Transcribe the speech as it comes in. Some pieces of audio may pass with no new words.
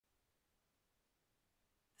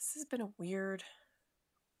This has been a weird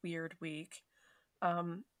week.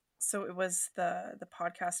 So it was the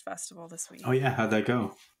podcast festival this week. Oh yeah, how'd that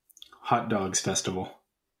go? Hot Dogs Festival.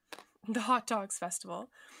 The Hot Dogs Festival.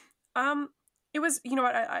 It was, you know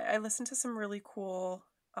what, I listened to some really cool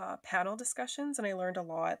panel discussions, and I learned a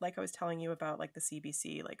lot. Like I was telling you about, like, the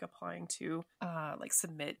CBC, like, applying to like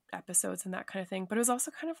submit episodes and that kind of thing. But it was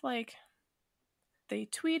also kind of like they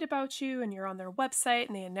tweet about you and you're on their website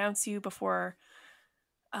and they announce you before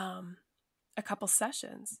a couple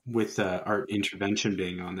sessions. With art intervention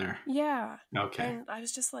being on there. Yeah. Okay. And I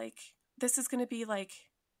was just like, this is going to be like,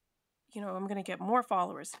 you know, I'm going to get more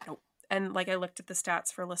followers. Nope. And like I looked at the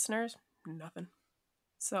stats for listeners, nothing.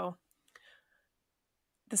 So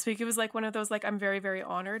this week it was like one of those, like, I'm very, very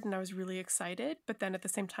honored and I was really excited. But then at the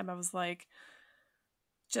same time I was like,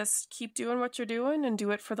 just keep doing what you're doing and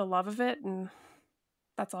do it for the love of it. And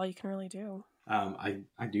that's all you can really do. I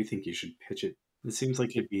do think you should pitch it. It seems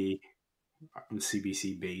like it'd be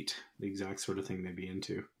CBC bait, the exact sort of thing they'd be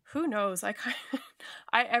into. Who knows? I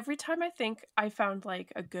every time I think I found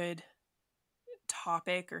like a good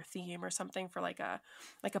topic or theme or something for like a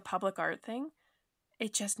public art thing,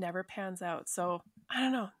 it just never pans out. So I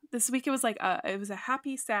don't know. This week it was like it was a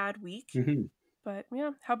happy, sad week. Mm-hmm. But yeah,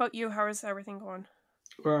 how about you? How is everything going?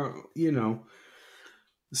 Well, you know,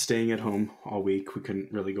 staying at home all week. We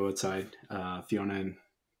couldn't really go outside. Fiona and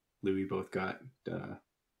Louis both got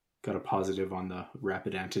a positive on the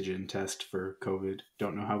rapid antigen test for COVID.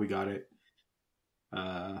 Don't know how we got it.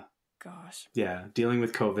 Gosh. Yeah, dealing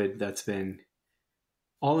with COVID, that's been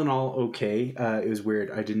all in all okay. It was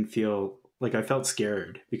weird. I didn't feel like, I felt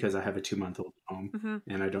scared because I have a 2-month-old at home, Mm-hmm.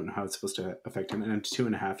 and I don't know how it's supposed to affect him. And a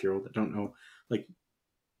 2.5-year-old, I don't know. Like,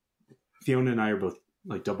 Fiona and I are both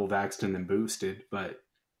like double vaxxed and then boosted, but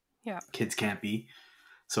yeah, kids can't be.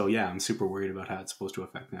 So yeah, I'm super worried about how it's supposed to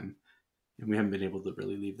affect them. And we haven't been able to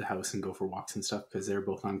really leave the house and go for walks and stuff because they're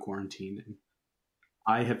both on quarantine. And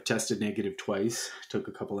I have tested negative twice, took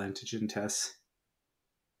a couple antigen tests,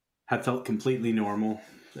 have felt completely normal,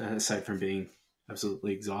 aside from being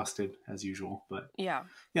absolutely exhausted as usual. But yeah,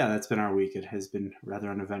 that's been our week. It has been rather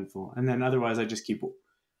uneventful. And then otherwise, I just keep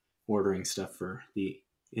ordering stuff for the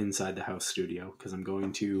inside the house studio because I'm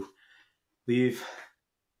going to leave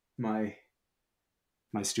my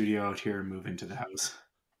studio out here and move into the house.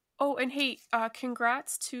 Oh, and hey,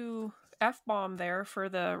 congrats to F-Bomb there for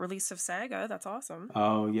the release of Saga. That's awesome.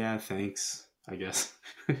 Oh, yeah, thanks, I guess.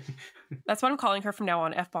 That's what I'm calling her from now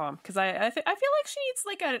on, F-Bomb, because I feel like she needs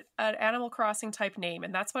like an Animal Crossing type name,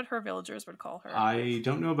 and that's what her villagers would call her. I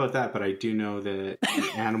don't know about that, but I do know that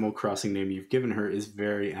the Animal Crossing name you've given her is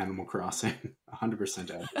very Animal Crossing.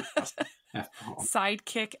 100% Animal Crossing. F-Bomb.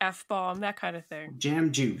 Sidekick, F-Bomb, that kind of thing.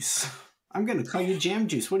 Jam Juice. I'm going to call you Jam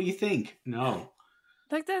Juice. What do you think? No.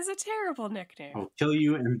 Like, that's a terrible nickname. I'll kill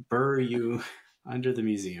you and bury you under the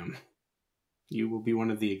museum. You will be one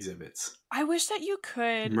of the exhibits. I wish that you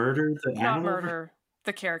could murder the not animal? Murder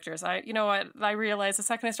the characters. You know what? I realized the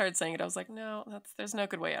second I started saying it, I was like, no, there's no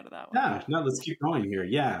good way out of that one. Yeah, no, let's keep going here.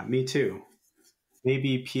 Yeah, me too.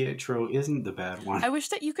 Maybe Pietro isn't the bad one. I wish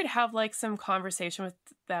that you could have like some conversation with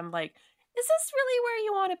them, like, is this really where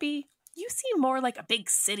you want to be? You seem more like a big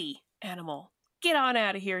city animal. Get on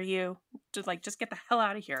out of here, you. Just get the hell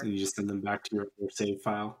out of here. And you just send them back to your save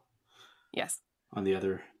file? Yes. On the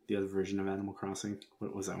other version of Animal Crossing.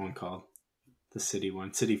 What was that one called? The city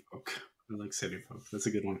one. City Folk. I like City Folk. That's a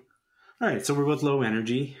good one. All right, so we're both low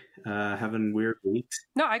energy, having weird weeks.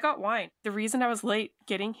 No, I got wine. The reason I was late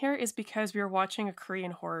getting here is because we were watching a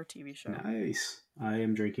Korean horror TV show. Nice. I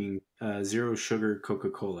am drinking zero sugar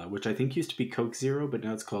Coca-Cola, which I think used to be Coke Zero, but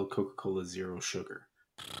now it's called Coca-Cola Zero Sugar.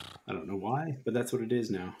 I don't know why, but that's what it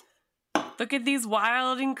is now. Look at these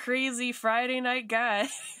wild and crazy Friday night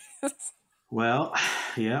guys. Well,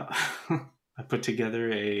 yeah. I put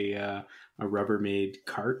together a Rubbermaid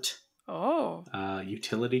cart. Oh.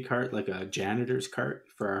 Utility cart, like a janitor's cart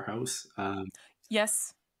for our house.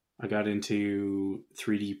 Yes. I got into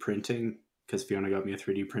 3D printing because Fiona got me a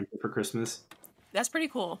 3D printer for Christmas. That's pretty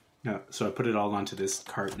cool. Yeah, so I put it all onto this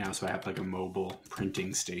cart now, so I have like a mobile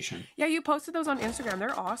printing station. Yeah, you posted those on Instagram.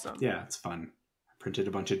 They're awesome. Yeah, it's fun. I printed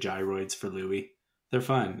a bunch of gyroids for Louis. They're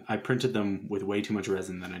fun. I printed them with way too much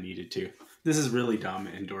resin than I needed to. This is really dumb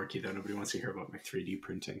and dorky, though. Nobody wants to hear about my 3D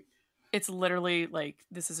printing. It's literally like,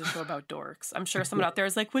 this is a show about dorks. I'm sure someone out there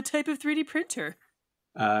is like, what type of 3D printer?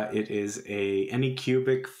 It is a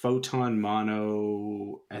Anycubic Photon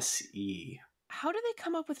Mono SE. How do they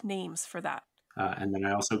come up with names for that? And then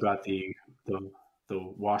I also got the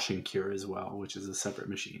washing cure as well, which is a separate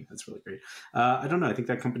machine. That's really great. I don't know. I think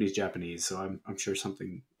that company's Japanese, so I'm sure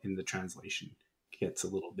something in the translation gets a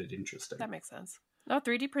little bit interesting. That makes sense. No,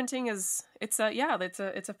 3D printing it's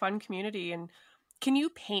a fun community. And can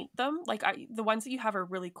you paint them? Like the ones that you have are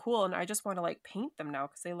really cool, and I just want to like paint them now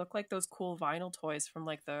because they look like those cool vinyl toys from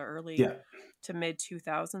like the early to mid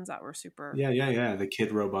 2000s that were super. Yeah. The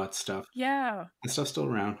Kid Robot stuff. Yeah, that stuff's still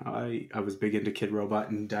around. I was big into Kid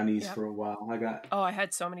Robot and Dunnies for a while. I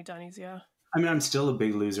had so many Dunnies. Yeah. I mean, I'm still a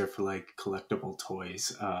big loser for like collectible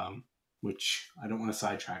toys, which I don't want to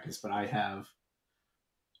sidetrack us, but I have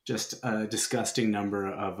just a disgusting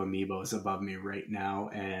number of amiibos above me right now,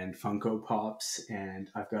 and Funko Pops, and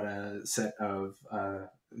I've got a set of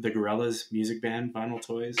the Gorillaz music band vinyl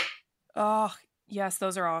toys. Oh, yes,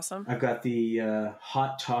 those are awesome. I've got the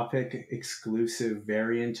Hot Topic exclusive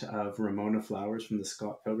variant of Ramona Flowers from the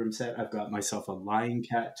Scott Pilgrim set. I've got myself a Lion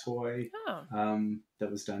Cat toy that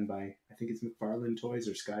was done by, I think it's McFarlane Toys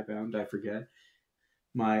or Skybound, I forget.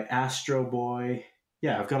 My Astro Boy.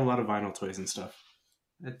 Yeah, I've got a lot of vinyl toys and stuff.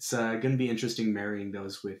 It's going to be interesting marrying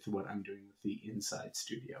those with what I'm doing with the Inside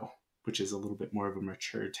Studio, which is a little bit more of a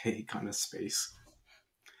mature take on a space.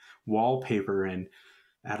 Wallpaper and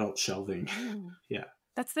adult shelving. Yeah.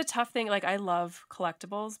 That's the tough thing. Like, I love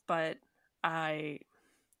collectibles, but my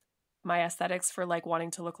aesthetics for like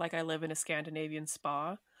wanting to look like I live in a Scandinavian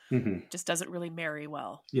spa just doesn't really marry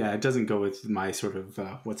well. Yeah, it doesn't go with my sort of,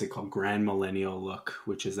 what's it called, grand millennial look,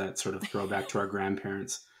 which is that sort of throwback to our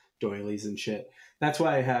grandparents' doilies and shit. That's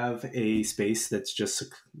why I have a space that's just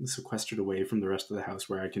sequestered away from the rest of the house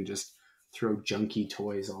where I can just throw junky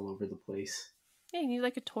toys all over the place. Yeah, you need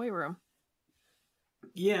like a toy room.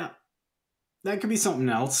 Yeah, that could be something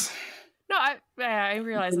else. No, I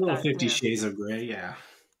realize a little that. 50 Shades of Grey, yeah.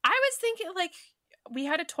 I was thinking, like, we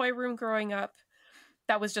had a toy room growing up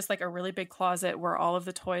that was just like a really big closet where all of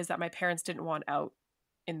the toys that my parents didn't want out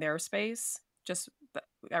in their space, just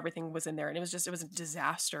everything was in there, and it was a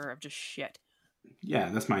disaster of just shit. Yeah,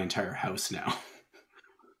 that's my entire house now.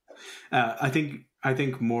 I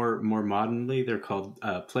think more modernly they're called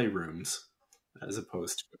playrooms as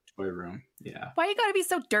opposed to a toy room. Yeah. Why you gotta be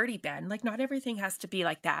so dirty, Ben? Like, not everything has to be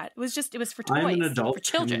like that. It was for toys. I'm an adult for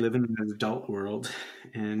children. and live in an adult world,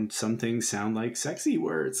 and some things sound like sexy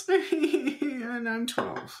words. And I'm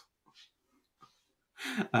 12.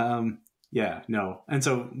 Yeah, no. And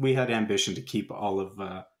so we had ambition to keep all of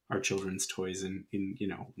our children's toys in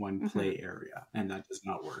one play area, and that does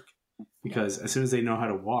not work because as soon as they know how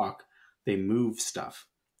to walk, they move stuff.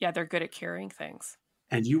 Yeah, they're good at carrying things.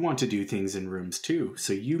 And you want to do things in rooms too,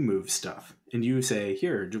 so you move stuff. And you say,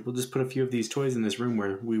 here, we'll just put a few of these toys in this room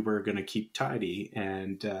where we were going to keep tidy.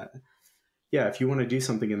 And if you want to do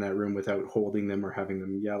something in that room without holding them or having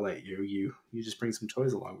them yell at you, you just bring some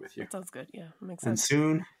toys along with you. That sounds good, yeah. That makes sense. And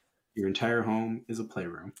soon, your entire home is a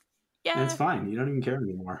playroom. Yeah. And it's fine. You don't even care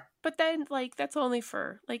anymore. But then, like, that's only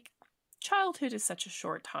for, like, childhood is such a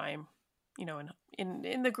short time, in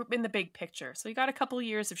the big picture. So you got a couple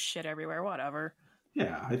years of shit everywhere, whatever.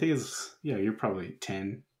 Yeah, I think you're probably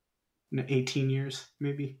 10, 18 years,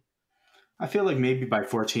 maybe. I feel like maybe by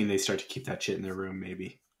 14 they start to keep that shit in their room,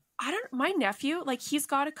 maybe. My nephew, like, he's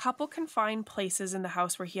got a couple confined places in the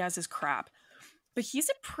house where he has his crap. But he's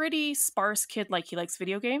a pretty sparse kid. Like, he likes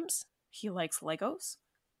video games. He likes Legos.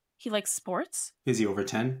 He likes sports. Is he over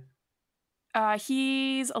 10?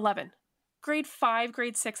 He's 11. Grade 5,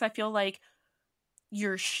 grade 6, I feel like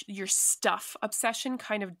your stuff obsession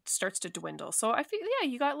kind of starts to dwindle. So I feel,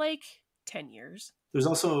 you got like 10 years. There's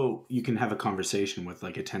also, you can have a conversation with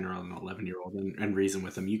like a 10-year-old and an 11-year-old and reason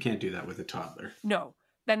with them. You can't do that with a toddler. No.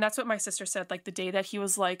 Then that's what my sister said. Like, the day that he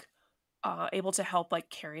was like able to help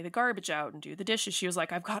like carry the garbage out and do the dishes, she was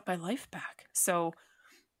like, I've got my life back. So,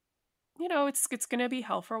 it's going to be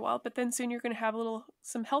hell for a while, but then soon you're going to have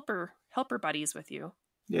some helper buddies with you.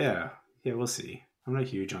 Yeah, we'll see. I'm not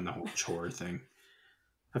huge on the whole chore thing.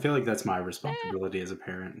 I feel like that's my responsibility as a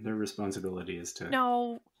parent. Their responsibility is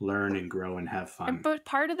to learn and grow and have fun. But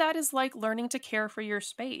part of that is like learning to care for your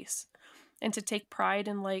space and to take pride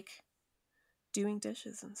in like doing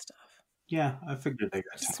dishes and stuff. Yeah, I figured they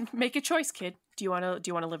got time. Just make a choice, kid. Do you want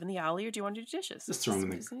to live in the alley or do you want to do dishes? Just throw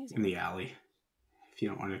them in the alley. If you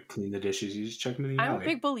don't want to clean the dishes, you just chuck them in the alley. I'm a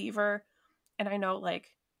big believer, and I know, like,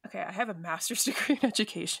 okay, I have a master's degree in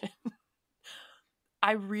education.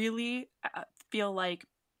 I really feel like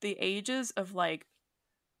the ages of like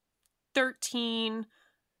 13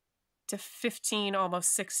 to 15,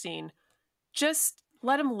 almost 16, just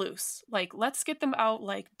let them loose. Like, let's get them out,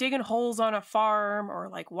 like digging holes on a farm or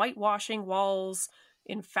like whitewashing walls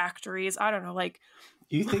in factories. I don't know, like.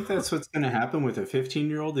 You think that's what's going to happen with a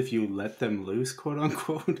 15-year-old if you let them loose, quote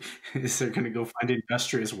unquote? Is they're going to go find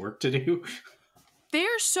industrious work to do?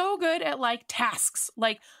 They're so good at like tasks.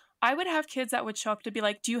 Like, I would have kids that would show up to be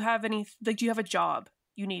like, do you have a job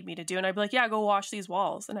you need me to do? And I'd be like, yeah, go wash these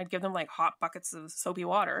walls. And I'd give them like hot buckets of soapy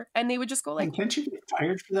water. And they would just go like, and can't you get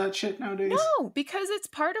fired for that shit nowadays? no, because it's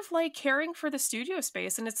part of like caring for the studio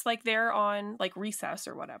space. And it's like they're on like recess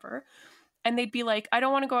or whatever. And they'd be like, I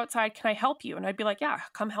don't want to go outside. Can I help you? And I'd be like, yeah,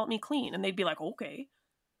 come help me clean. And they'd be like, okay.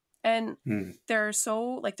 And they're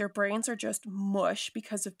so like their brains are just mush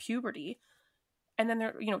because of puberty. And then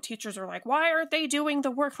they're, teachers are like, why aren't they doing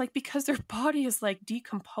the work? Like, because their body is like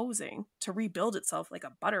decomposing to rebuild itself like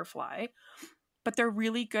a butterfly. But they're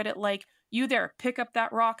really good at like, you there, pick up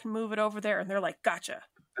that rock and move it over there. And they're like, gotcha.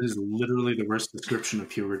 That is literally the worst description of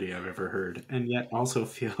puberty I've ever heard. And yet also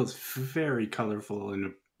feels very colorful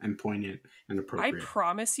and poignant and appropriate. I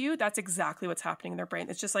promise you, that's exactly what's happening in their brain.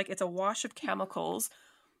 It's just like, it's a wash of chemicals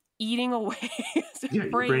eating away. Your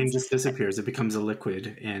brain just disappears. It becomes a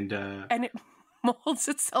liquid and it molds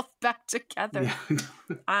itself back together. Yeah.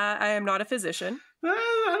 I am not a physician.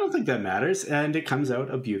 I don't think that matters. And it comes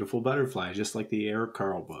out a beautiful butterfly, just like the Eric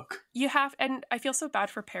Carle book. And I feel so bad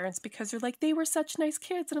for parents because they're like, they were such nice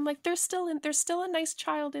kids. And I'm like, there's still a nice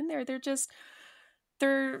child in there.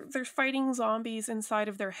 They're fighting zombies inside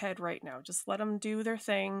of their head right now. Just let them do their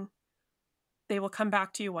thing. They will come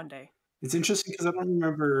back to you one day. It's interesting because I don't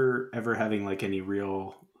remember ever having like any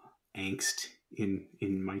real angst in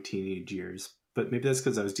my teenage years. But maybe that's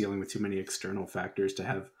because I was dealing with too many external factors to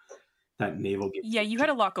have that navel. Yeah, you had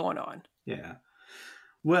a lot going on. Yeah.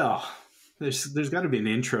 Well, there's got to be an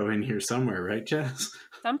intro in here somewhere, right, Jess?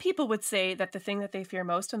 Some people would say that the thing that they fear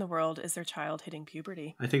most in the world is their child hitting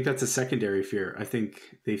puberty. I think that's a secondary fear. I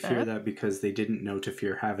think they fear that because they didn't know to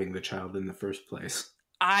fear having the child in the first place.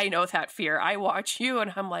 I know that fear. I watch you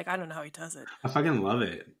and I'm like, I don't know how he does it. I fucking love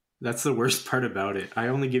it. That's the worst part about it. I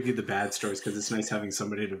only give you the bad stories because it's nice having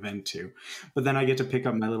somebody to vent to. But then I get to pick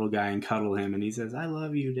up my little guy and cuddle him and he says, I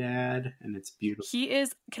love you, Dad. And it's beautiful. He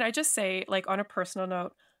is, can I just say, like on a personal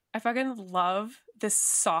note, I fucking love this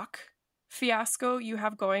sock fiasco you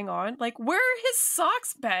have going on. Like, where are his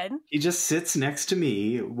socks, Ben? He just sits next to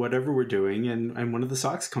me, whatever we're doing, and one of the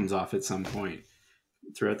socks comes off at some point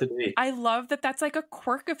throughout the day. I love that that's like a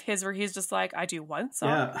quirk of his where he's just like, I do one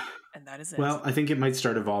sock and that is it. Well, I think it might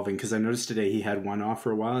start evolving because I noticed today he had one off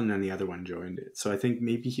for a while and then the other one joined it. So I think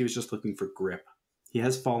maybe he was just looking for grip. He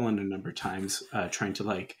has fallen a number of times trying to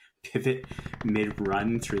like pivot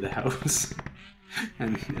mid-run through the house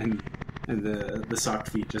and the sock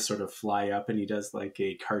feet just sort of fly up and he does like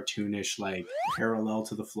a cartoonish like parallel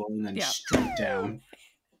to the floor and then straight down.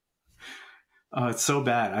 Oh, it's so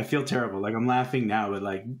bad. I feel terrible. Like I'm laughing now, but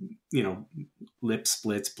like, lip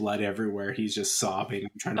splits, blood everywhere. He's just sobbing.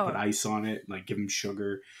 I'm trying to put ice on it, like give him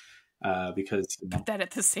sugar, because that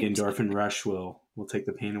at the same endorphin time. rush will take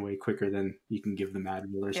the pain away quicker than you can give them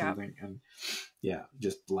Advil or something. And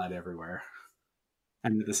just blood everywhere.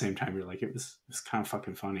 And at the same time, you're like, it was kind of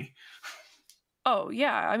fucking funny. Oh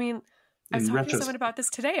yeah, I mean, I was talking to someone about this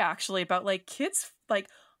today actually about like kids like.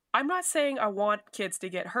 I'm not saying I want kids to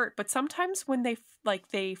get hurt, but sometimes when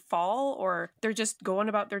they fall or they're just going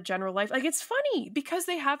about their general life, like it's funny because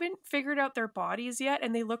they haven't figured out their bodies yet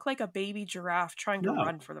and they look like a baby giraffe trying to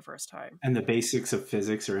run for the first time. And the basics of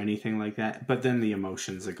physics or anything like that, but then the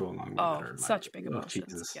emotions that go along with it are such big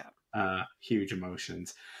emotions. Yeah. Huge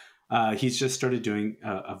emotions. He's just started doing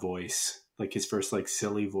a voice, like his first like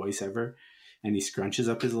silly voice ever. And he scrunches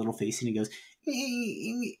up his little face and he goes,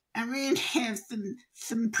 hey, I'm going to have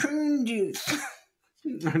some prune juice.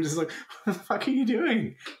 I'm just like, what the fuck are you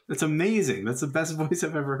doing? That's amazing. That's the best voice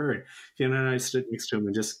I've ever heard. Fiona and I stood next to him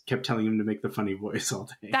and just kept telling him to make the funny voice all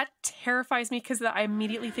day. That terrifies me because I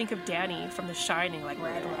immediately think of Danny from The Shining, like,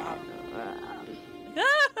 what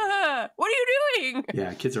are you doing?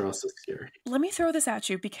 Yeah, kids are also scary. Let me throw this at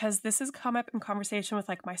you because this has come up in conversation with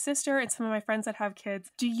like my sister and some of my friends that have kids.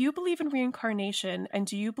 Do you believe in reincarnation? And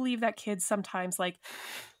do you believe that kids sometimes like,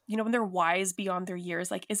 when they're wise beyond their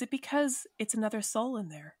years, like, is it because it's another soul in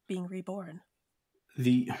there being reborn?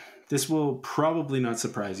 This will probably not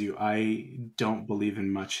surprise you. I don't believe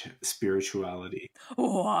in much spirituality.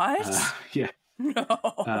 What? Yeah.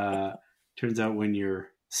 No. Turns out when you're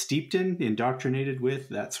steeped in, indoctrinated with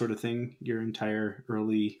that sort of thing your entire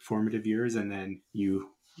early formative years, and then you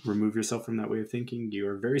remove yourself from that way of thinking, you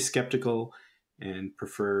are very skeptical and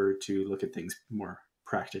prefer to look at things more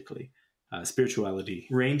practically. Spirituality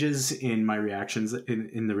ranges in my reactions,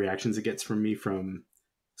 in the reactions it gets from me, from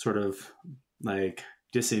sort of like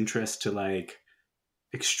disinterest to like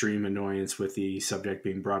extreme annoyance with the subject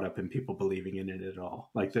being brought up and people believing in it at all.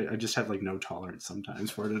 Like I just have like no tolerance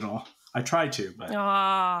sometimes for it at all. I try to, but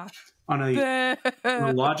on a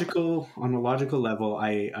logical level,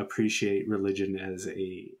 I appreciate religion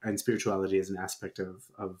and spirituality as an aspect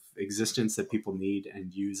of existence that people need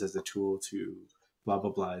and use as a tool to blah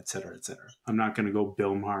blah blah, etc., etc. I'm not going to go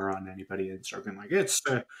Bill Maher on anybody and start being like it's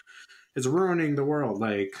ruining the world.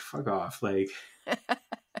 Like fuck off. Like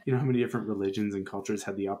you know how many different religions and cultures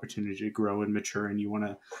have the opportunity to grow and mature, and you want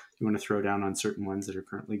to throw down on certain ones that are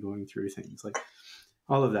currently going through things like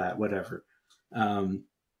all of that, whatever.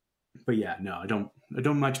 But yeah, no, I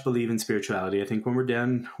don't much believe in spirituality. I think when we're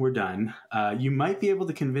done, we're done. You might be able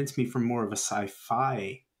to convince me from more of a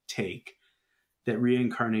sci-fi take that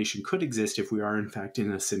reincarnation could exist if we are in fact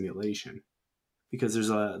in a simulation, because there's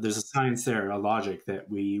a science there, a logic that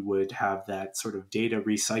we would have that sort of data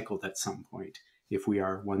recycled at some point if we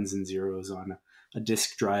are ones and zeros on a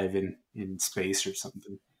disk drive in space or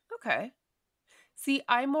something. Okay. See,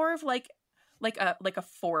 I'm more of like a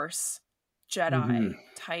Force Jedi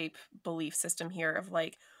type belief system here of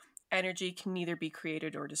like energy can neither be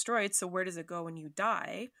created or destroyed. So where does it go when you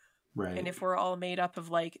die? Right. And if we're all made up of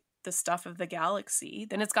like the stuff of the galaxy,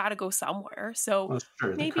 then it's got to go somewhere. So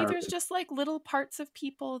maybe there's just like little parts of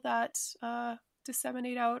people that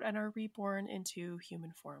disseminate out and are reborn into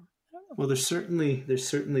human form. I don't know. Well, there's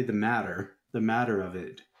certainly the matter. The matter of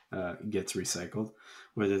it gets recycled.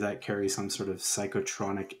 Whether that carries some sort of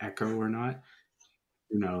psychotronic echo or not,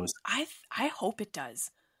 who knows? I hope it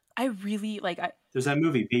does. I really like. There's that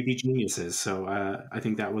movie, Baby Geniuses. So I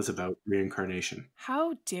think that was about reincarnation.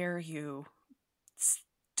 How dare you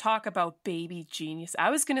talk about baby genius? I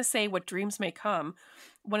was going to say What Dreams May Come,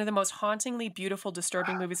 one of the most hauntingly beautiful,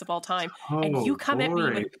 disturbing movies of all time. And you come at me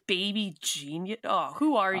with baby genius. Oh,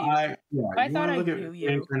 who are you? I thought I knew you.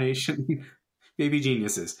 Reincarnation, baby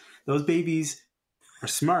geniuses. Those babies are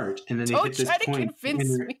smart. And then they hit this point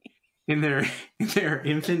in their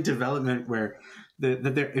infant development where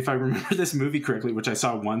if I remember this movie correctly, which I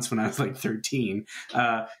saw once when I was like 13,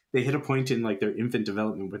 they hit a point in like their infant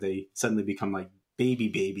development where they suddenly become like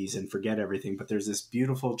babies and forget everything. But there's this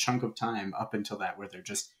beautiful chunk of time up until that where they're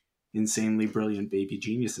just insanely brilliant baby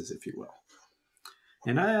geniuses, if you will.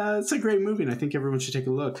 And it's a great movie, and I think everyone should take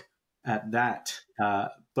a look at that.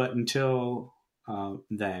 But until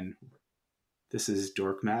then, this is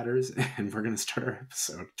Dork Matters, and we're going to start our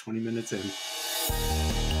episode 20 minutes in.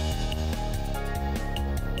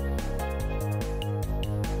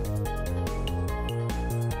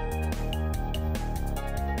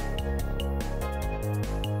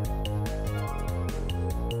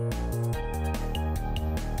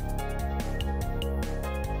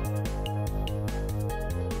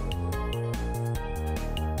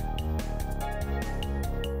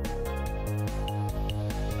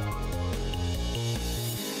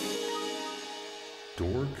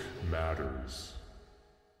 Dork Matters.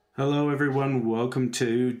 Hello, everyone. Welcome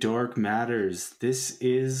to Dork Matters. This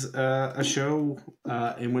is a show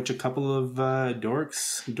in which a couple of dork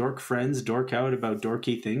friends, dork out about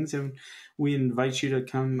dorky things, and we invite you to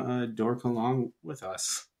come dork along with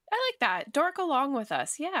us. I like that. Dork along with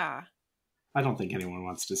us, yeah. I don't think anyone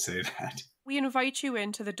wants to say that. We invite you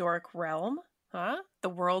into the dork realm, huh? The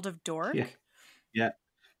world of dork. Yeah.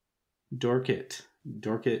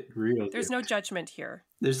 Dork it real. There's no judgment here.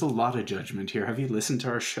 There's a lot of judgment here. Have you listened to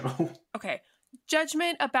our show? Okay.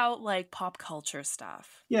 Judgment about like pop culture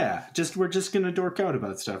stuff. Yeah, we're just gonna dork out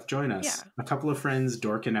about stuff. Join us. Yeah. A couple of friends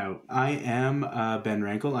dorking out. I am Ben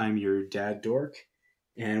Rankle. I'm your dad dork.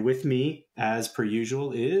 And with me, as per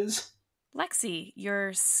usual, is Lexi.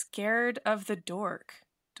 You're scared of the dork.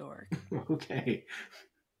 Okay.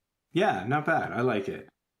 Yeah, not bad. I like it.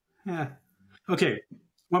 Yeah. Okay.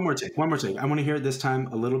 One more take. I want to hear it this time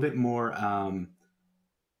a little bit more.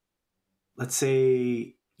 Let's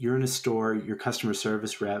say you're in a store, you're customer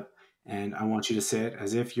service rep, and I want you to say it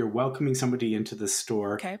as if you're welcoming somebody into the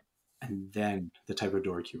store. Okay. And then the type of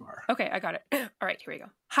dork you are. Okay, I got it. All right, here we go.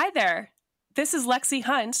 Hi there. This is Lexi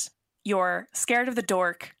Hunt. You're scared of the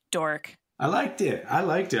dork. I liked it. I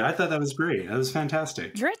thought that was great. That was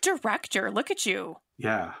fantastic. You're a director. Look at you.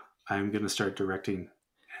 Yeah, I'm going to start directing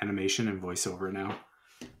animation and voiceover now.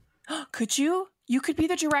 Could you? You could be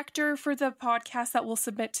the director for the podcast that we'll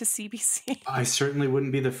submit to CBC. I certainly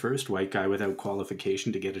wouldn't be the first white guy without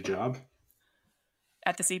qualification to get a job.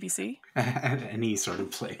 At the CBC? At any sort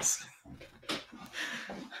of place.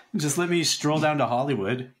 Just let me stroll down to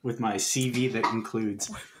Hollywood with my CV that includes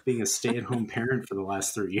being a stay-at-home parent for the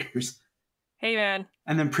last 3 years. Hey, man.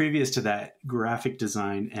 And then previous to that, graphic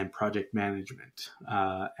design and project management.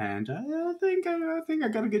 And I think I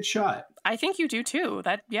got a good shot. I think you do too.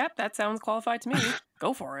 That sounds qualified to me.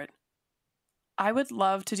 Go for it. I would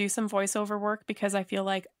love to do some voiceover work because I feel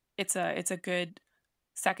like it's a good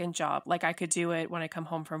second job. Like I could do it when I come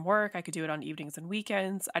home from work. I could do it on evenings and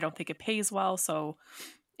weekends. I don't think it pays well, so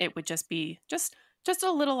it would just be just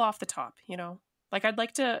a little off the top, you know? Like I'd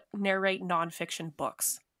like to narrate nonfiction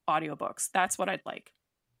books, audiobooks. That's what I'd like.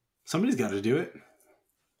 Somebody's got to do it.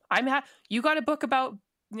 You got a book about,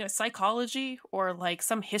 you know, psychology or like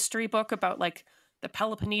some history book about like the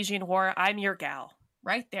Peloponnesian War. I'm your gal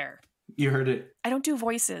right there. You heard it. I don't do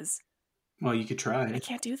voices. Well, you could try. I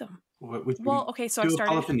can't do them. What would you okay, so do? I've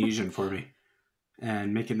started A Peloponnesian for me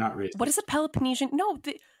and make it not racist. What is a Peloponnesian? No,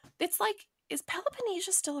 it's like, is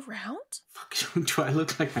Peloponnesia still around? Fuck, do I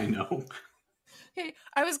look like I know? Okay,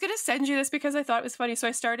 I was gonna send you this because I thought it was funny. So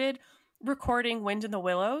I started recording Wind in the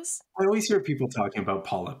Willows. I always hear people talking about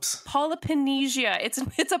polyps. Peloponnnesia.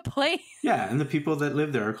 It's a place. Yeah, and the people that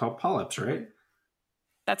live there are called polyps, right?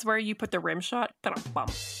 That's where you put the rim shot.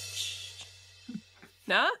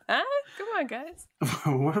 Nah? Huh? Come on, guys.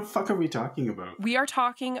 What the fuck are we talking about? We are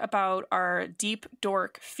talking about our deep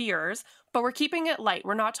dork fears, but we're keeping it light.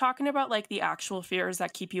 We're not talking about like the actual fears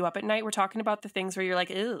that keep you up at night. We're talking about the things where you're like,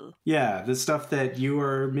 ew. Yeah, the stuff that you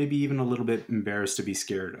are maybe even a little bit embarrassed to be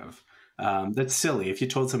scared of. That's silly. If you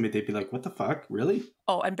told somebody, they'd be like, what the fuck? Really?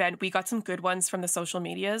 Oh, and Ben, we got some good ones from the social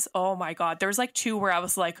medias. Oh my God. There was like 2 where I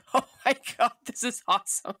was like, oh my God, this is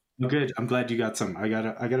awesome. Oh, good. I'm glad you got some. I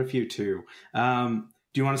got a few too.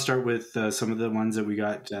 Do you want to start with some of the ones that we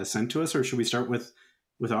got sent to us, or should we start with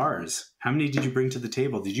ours? How many did you bring to the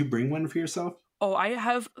table? Did you bring one for yourself? Oh, I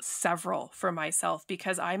have several for myself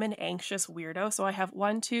because I'm an anxious weirdo. So I have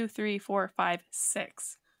 1, 2, 3, 4, 5,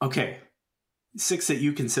 6. Okay. 6 that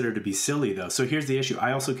you consider to be silly, though. So here's the issue.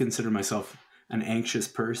 I also consider myself an anxious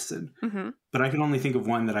person, but I can only think of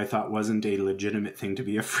one that I thought wasn't a legitimate thing to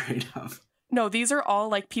be afraid of. No, these are all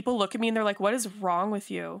like people look at me and they're like, what is wrong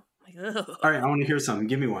with you? I'm like, ugh. All right, I want to hear something.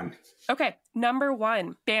 Give me one. Okay, number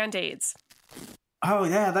 1, Band-Aids. Oh,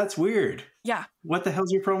 yeah, that's weird. Yeah. What the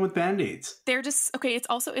hell's your problem with Band-Aids? They're just, okay,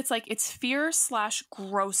 it's fear /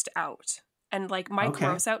 grossed out. And like my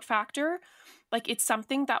gross out factor, like it's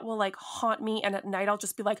something that will like haunt me, and at night I'll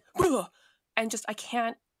just be like, ugh, and just I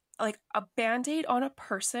can't, like a Band-Aid on a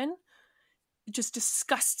person just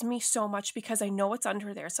disgusts me so much because I know what's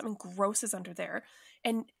under there. Something gross is under there.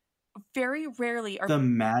 And very rarely are... The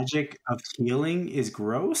magic of healing is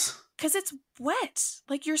gross? Because it's wet.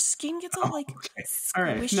 Like your skin gets all like squishy. All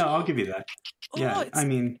right, no, I'll give you that. Yeah, I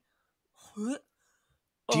mean...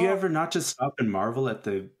 Do you ever not just stop and marvel at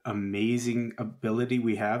the amazing ability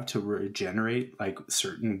we have to regenerate like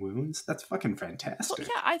certain wounds? That's fucking fantastic. Well,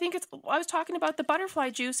 yeah, I think I was talking about the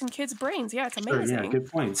butterfly juice in kids' brains. Yeah, it's amazing. Sure, yeah, good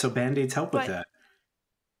point. So Band-Aids help with that.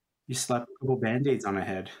 You slap a couple Band-Aids on a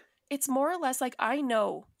head. It's more or less like, I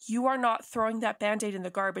know you are not throwing that Band-Aid in the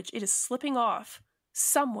garbage. It is slipping off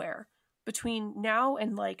somewhere between now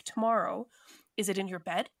and like tomorrow. Is it in your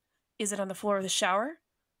bed? Is it on the floor of the shower?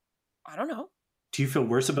 I don't know. Do you feel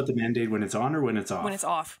worse about the Band-Aid when it's on or when it's off? When it's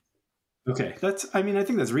off. Okay. I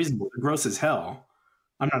think that's reasonable. They're gross as hell.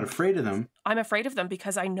 I'm not afraid of them. I'm afraid of them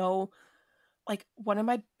because I know, like, one of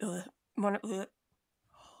my...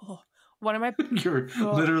 You're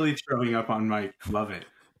literally throwing up on my... Love it.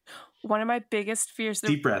 One of my biggest fears...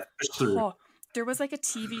 Deep breath. Push through. There was like a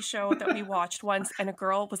TV show that we watched once, and a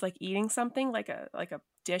girl was like eating something, like a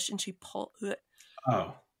dish, and she pulled...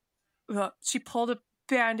 She pulled a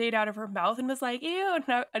Band-Aid out of her mouth and was like, ew,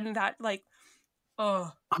 and that like,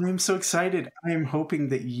 oh. I'm so excited. I am hoping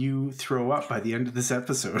that you throw up by the end of this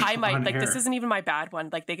episode. I might. Like, this isn't even my bad one.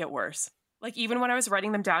 Like, they get worse. Like, even when I was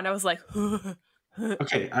writing them down, I was like,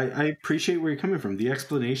 okay, I appreciate where you're coming from. The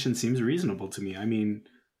explanation seems reasonable to me. I mean,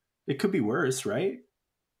 it could be worse, right?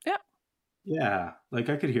 Yeah. Yeah. Like,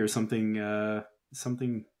 I could hear something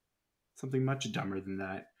much dumber than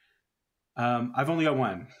that. I've only got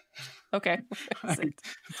one. Okay.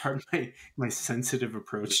 Pardon my sensitive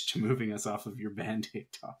approach to moving us off of your Band-Aid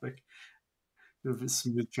topic. A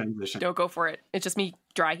smooth transition. Don't go for it. It's just me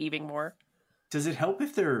dry heaving more. Does it help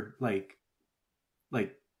if they're like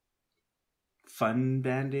fun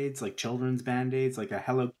Band-Aids, like children's Band-Aids, like a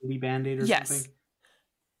Hello Kitty Band-Aid or something?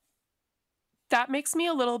 That makes me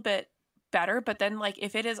a little bit better, but then like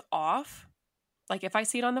if it is off, like if I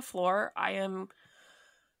see it on the floor, I am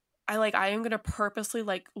going to purposely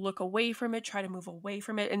like look away from it, try to move away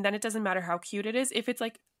from it. And then it doesn't matter how cute it is. If it's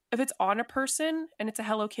on a person and it's a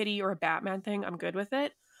Hello Kitty or a Batman thing, I'm good with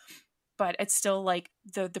it. but it's still like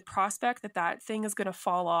the prospect that thing is gonna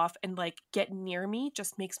fall off and like get near me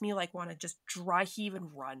just makes me like want to just dry heave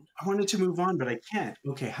and run. I wanted to move on, but I can't.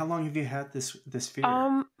 Okay, how long have you had this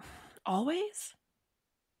fear? Always.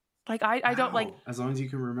 Like I don't like, Wow, as long as you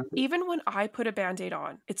can remember. even when I put a Band-Aid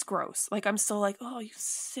on, it's gross. Like I'm still like, oh, you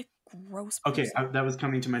sick, gross Okay, person. that was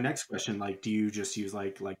coming to my next question. Like, do you just use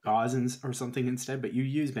like gauze or something instead? But you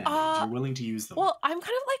use Band-Aids. You're willing to use them. Well, I'm kind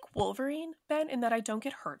of like Wolverine, Ben, in that I don't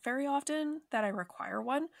get hurt very often, that I require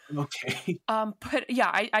one. Okay. But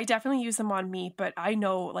yeah, I definitely use them on me, but I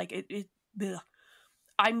know like ugh.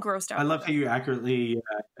 I'm grossed out. I love how you accurately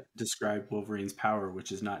describe Wolverine's power,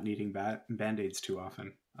 which is not needing Band-Aids too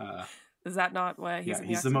often. Is that not why he's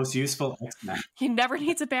he's the most useful X-Men. He never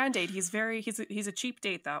needs a Band-Aid. He's a cheap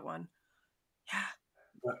date, that one. Yeah.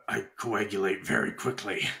 But I coagulate very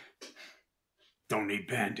quickly. Don't need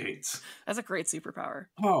Band-Aids. That's a great superpower.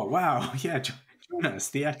 Oh, wow. Yeah, join us,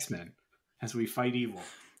 the X-Men, as we fight evil.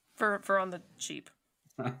 For on the cheap.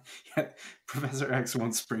 Yeah, Professor X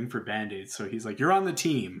won't spring for Band-Aids, so he's like, you're on the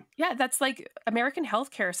team. Yeah, that's like, American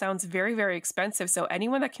healthcare sounds very, very expensive, so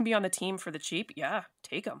anyone that can be on the team for the cheap, yeah,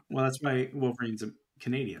 take them. Well, that's why Wolverine's a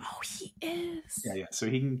Canadian. Oh, he is. Yeah, so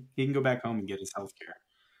he can go back home and get his healthcare,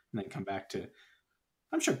 and then come back to...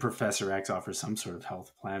 I'm sure Professor X offers some sort of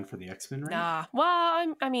health plan for the X-Men, right? Nah.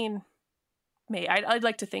 Well, I mean, I'd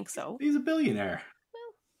like to think so. He's a billionaire.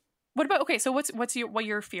 What about, okay, so what's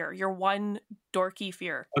your fear? Your one dorky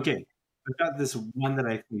fear? Okay, I've got this one that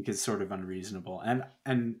I think is sort of unreasonable,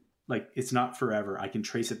 and like, it's not forever. I can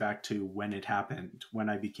trace it back to when it happened, when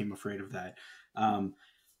I became afraid of that.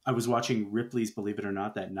 I was watching Ripley's Believe It or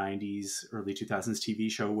Not, that 90s, early 2000s TV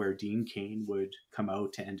show where Dean Cain would come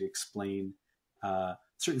out and explain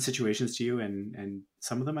certain situations to you, and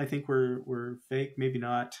some of them I think were fake, maybe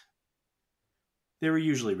not. They were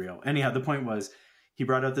usually real. Anyhow, the point was, he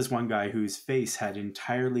brought out this one guy whose face had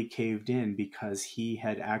entirely caved in because he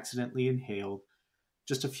had accidentally inhaled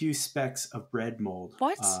just a few specks of bread mold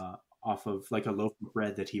off of like a loaf of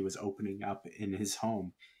bread that he was opening up in his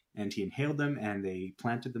home. And he inhaled them, and they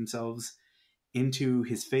planted themselves into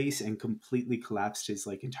his face and completely collapsed his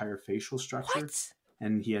like entire facial structure. What?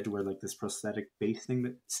 And he had to wear like this prosthetic face thing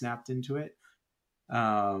that snapped into it.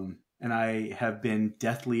 And I have been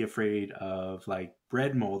deathly afraid of like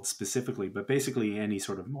bread mold specifically, but basically any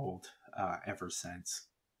sort of mold ever since.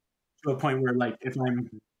 To a point where, like, if I'm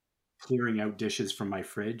clearing out dishes from my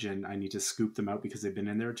fridge and I need to scoop them out because they've been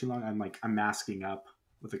in there too long, I'm masking up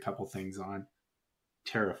with a couple things on.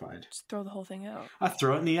 Terrified. Just throw the whole thing out. I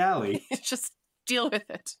throw it in the alley. Just deal with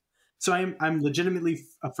it. So I'm legitimately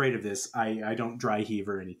afraid of this. I don't dry heave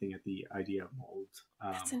or anything at the idea of mold.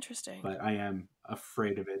 That's interesting. But I am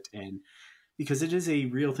afraid of it, and because it is a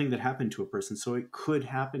real thing that happened to a person, so it could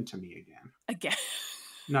happen to me again. Again.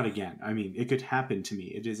 Not again. I mean, it could happen to me.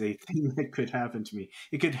 It is a thing that could happen to me.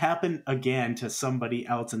 It could happen again to somebody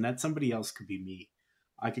else, and that somebody else could be me.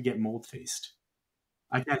 I could get mold-faced.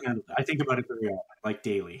 I can't handle it. I think about it very often, like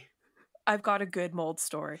daily. I've got a good mold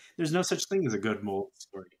story. There's no such thing as a good mold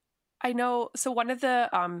story. I know. So one of the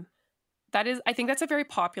I think that's a very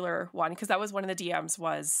popular one, because that was one of the DMs,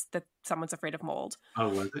 was that someone's afraid of mold. Oh,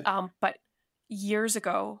 was it? But years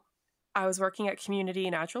ago, I was working at Community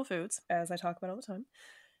Natural Foods, as I talk about all the time.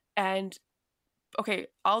 And okay,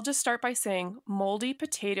 I'll just start by saying moldy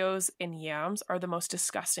potatoes and yams are the most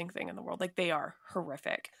disgusting thing in the world. Like, they are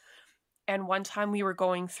horrific. And one time we were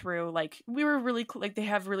going through, like, we were really, like, they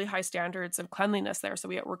have really high standards of cleanliness there. So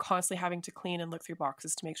we were constantly having to clean and look through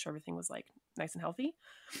boxes to make sure everything was, like, nice and healthy.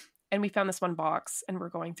 And we found this one box, and we're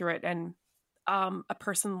going through it. And a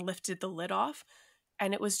person lifted the lid off,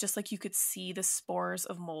 and it was just like you could see the spores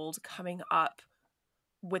of mold coming up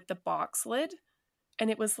with the box lid. And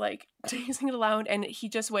it was like, tasting it aloud, and he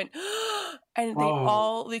just went, and they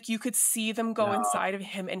all, like, you could see them go inside of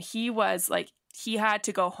him. And he was like, he had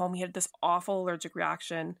to go home. He had this awful allergic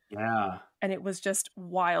reaction. Yeah. And it was just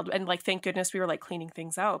wild. And like, thank goodness we were like cleaning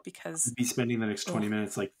things out, because I'd be spending the next 20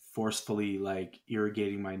 minutes like forcefully like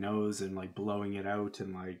irrigating my nose and like blowing it out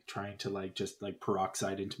and like trying to like just like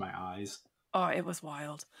peroxide into my eyes. Oh, it was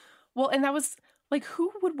wild. Well, and that was like, who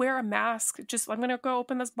would wear a mask? Just, I'm going to go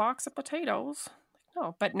open this box of potatoes. Like,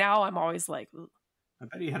 no, but now I'm always like, ugh. I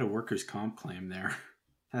bet he had a workers' comp claim there.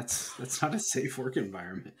 That's not a safe work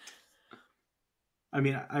environment. I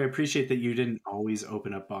mean, I appreciate that you didn't always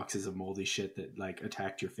open up boxes of moldy shit that like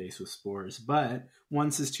attacked your face with spores, but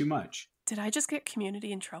once is too much. Did I just get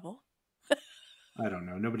Community in trouble? I don't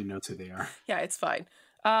know. Nobody knows who they are. Yeah, it's fine.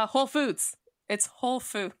 Whole Foods. It's Whole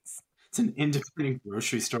Foods. It's an independent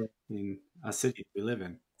grocery store in a city we live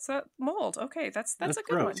in. So mold. Okay, that's a good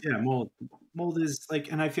gross. one. Yeah, mold. Mold is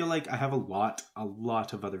like, and I feel like I have a lot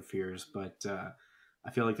of other fears, but I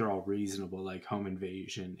feel like they're all reasonable, like home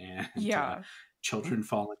invasion and Yeah. children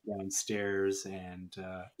falling downstairs and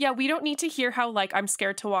Yeah, we don't need to hear how like I'm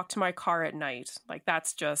scared to walk to my car at night. Like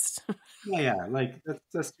that's just yeah, like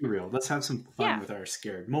that's too real. Let's have some fun with our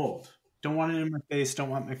scared. Mold. Don't want it in my face. Don't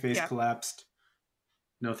want my face collapsed.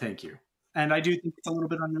 No, thank you. And I do think it's a little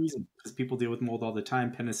bit unreasonable because people deal with mold all the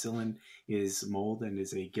time. Penicillin is mold and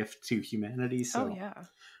is a gift to humanity. So, yeah.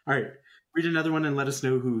 All right. Read another one and let us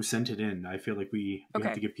know who sent it in. I feel like we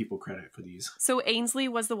have to give people credit for these. So Ainsley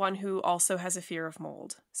was the one who also has a fear of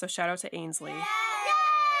mold. So shout out to Ainsley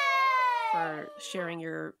for sharing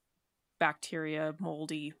your bacteria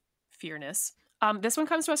moldy fearness. This one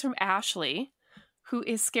comes to us from Ashley, who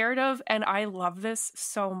is scared of, and I love this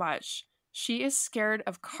so much, she is scared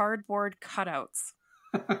of cardboard cutouts.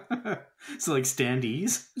 So like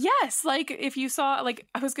standees? Yes, like if you saw, like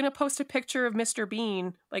I was going to post a picture of Mr.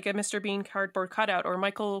 Bean, like a Mr. Bean cardboard cutout, or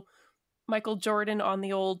Michael Jordan on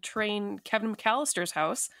the old train, Kevin McAllister's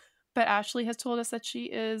house. But Ashley has told us that she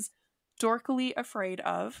is dorkily afraid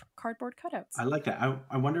of cardboard cutouts. I like that.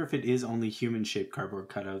 I wonder if it is only human-shaped cardboard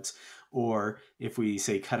cutouts, or if we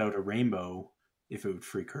say cut out a rainbow, if it would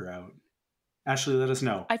freak her out. Ashley, let us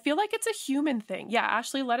know. I feel like it's a human thing. Yeah,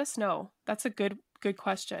 Ashley, let us know. That's a good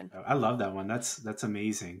question. I love that one. That's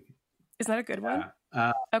amazing. Isn't that a good one?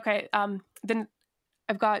 Okay. Then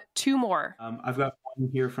I've got two more. I've got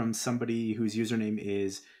one here from somebody whose username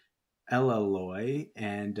is Elaloy,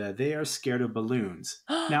 and they are scared of balloons.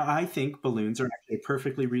 Now, I think balloons are actually a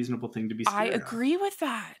perfectly reasonable thing to be scared of. I agree with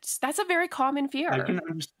that. That's a very common fear. I can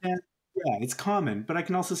understand. Yeah, it's common, but I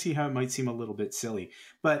can also see how it might seem a little bit silly.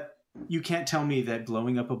 But you can't tell me that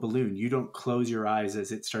blowing up a balloon, you don't close your eyes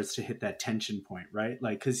as it starts to hit that tension point, right?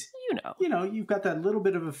 Like, because you've got that little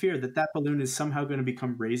bit of a fear that balloon is somehow going to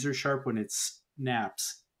become razor sharp when it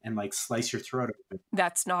snaps and like slice your throat open.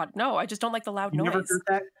 That's not. No, I just don't like the loud noise. You never heard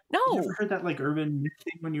that? No. You never heard that like urban myth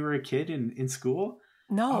thing when you were a kid in school?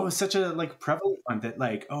 No. Oh, it was such a like prevalent one that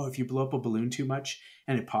like, oh, if you blow up a balloon too much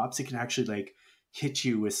and it pops, it can actually like hit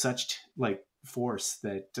you with such like force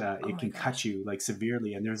that it can cut you like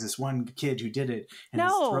severely. And there's this one kid who did it and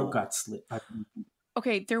his throat got slit.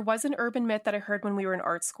 Okay, there was an urban myth that I heard when we were in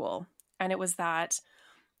art school, and it was that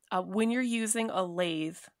when you're using a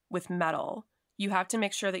lathe with metal, you have to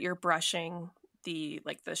make sure that you're brushing the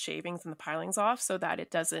shavings and the pilings off so that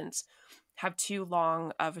it doesn't have too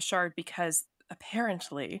long of a shard, because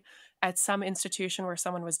apparently at some institution where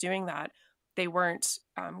someone was doing that, they weren't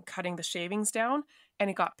cutting the shavings down, and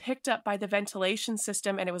it got picked up by the ventilation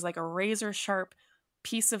system, and it was like a razor sharp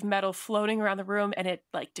piece of metal floating around the room, and it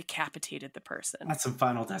like decapitated the person. That's some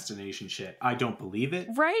Final Destination shit. I don't believe it.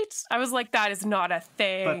 Right? I was like, that is not a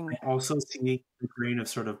thing. But I also see a grain of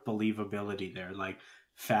sort of believability there. Like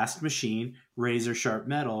fast machine, razor sharp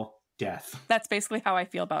metal, death. That's basically how I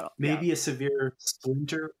feel about it. Maybe a severe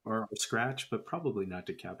splinter or scratch, but probably not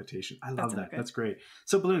decapitation. I love that. That's great.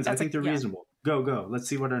 So balloons, I think they're reasonable. Go. Let's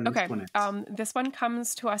see what our next one is. This one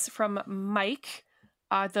comes to us from Mike,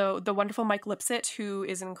 the wonderful Mike Lipsett, who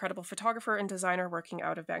is an incredible photographer and designer working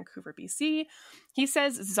out of Vancouver, BC. He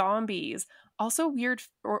says zombies, also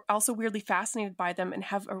weirdly fascinated by them, and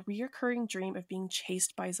have a reoccurring dream of being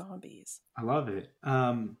chased by zombies. I love it.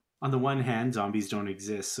 On the one hand, zombies don't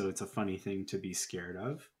exist, so it's a funny thing to be scared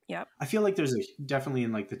of. Yep. I feel like there's definitely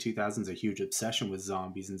in like the 2000s a huge obsession with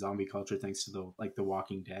zombies and zombie culture thanks to the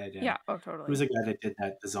Walking Dead. And totally. There was a guy that did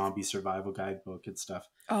the zombie survival guidebook and stuff.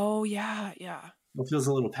 Oh yeah. It feels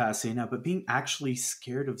a little passé now, but being actually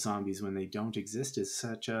scared of zombies when they don't exist is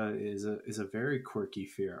is a very quirky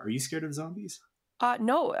fear. Are you scared of zombies?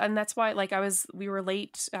 No, and that's why we were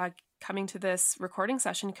late coming to this recording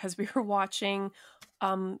session because we were watching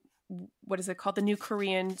what is it called? The new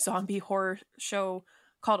Korean zombie horror show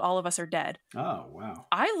called All of Us Are Dead. Oh, wow.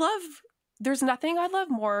 There's nothing I love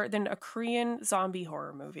more than a Korean zombie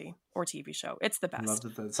horror movie or TV show. It's the best. I love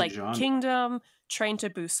that that's like a genre. Kingdom, Train to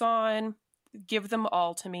Busan, give them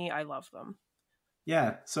all to me. I love them.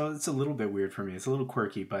 Yeah, so it's a little bit weird for me. It's a little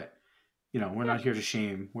quirky, but we're not here to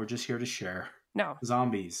shame. We're just here to share. No.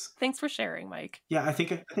 Zombies. Thanks for sharing, Mike. Yeah, I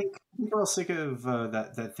think we're all sick of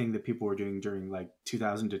that thing that people were doing during like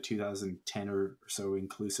 2000 to 2010 or so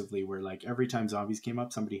inclusively, where like every time zombies came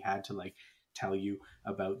up, somebody had to like tell you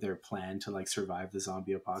about their plan to like survive the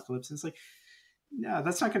zombie apocalypse. And it's like, no,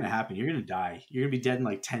 that's not going to happen. You're going to die. You're going to be dead in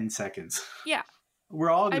like 10 seconds. Yeah.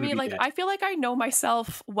 We're all going to be dead. I feel like I know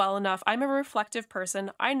myself well enough. I'm a reflective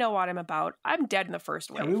person. I know what I'm about. I'm dead in the first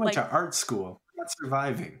wave. Yeah, we went to art school. We're not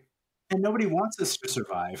surviving. And nobody wants us to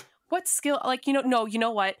survive. What skill? Like, no, you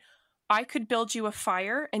know what? I could build you a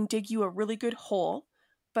fire and dig you a really good hole,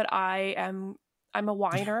 but I'm a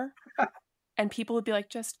whiner, and people would be like,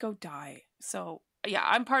 just go die. So yeah,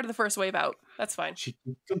 I'm part of the first wave out. That's fine. She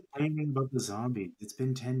keeps complaining about the zombie. It's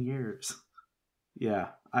been 10 years. Yeah,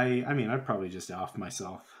 I mean, I'd probably just off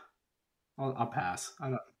myself. I'll pass.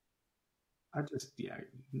 I just, yeah,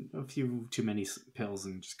 a few too many pills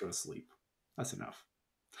and just go to sleep. That's enough.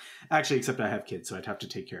 Actually, except I have kids, so I'd have to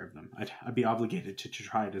take care of them. I'd be obligated to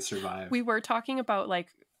try to survive. We were talking about, like,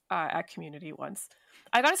 at Community once.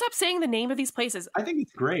 I gotta stop saying the name of these places. I think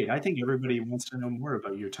it's great. I think everybody wants to know more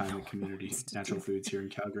about your time at Community Natural Foods here in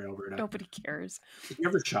Calgary, Alberta. Nobody cares. Did you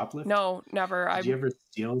ever shoplift? No, never. Did you ever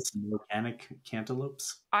steal some organic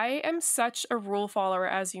cantaloupes? I am such a rule follower,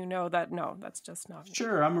 as you know, that no, that's just not me.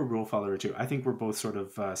 Sure, I'm a rule follower too. I think we're both sort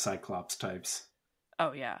of Cyclops types.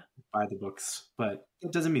 Oh, yeah. By the books. But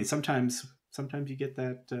it doesn't mean sometimes you get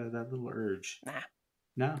that little urge.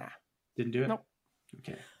 Nah. Didn't do it? Nope.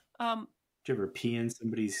 Okay. Did you ever pee in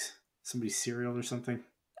somebody's cereal or something?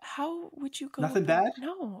 How would you go? Nothing bad?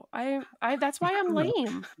 No. I that's why I'm lame.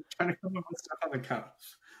 I'm trying to come up with stuff on the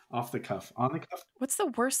cuff. Off the cuff. On the cuff? What's the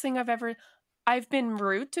worst thing I've been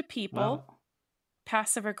rude to people. Well,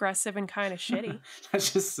 passive aggressive and kind of shitty.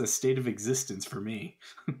 That's just a state of existence for me.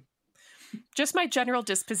 Just my general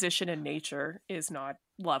disposition in nature is not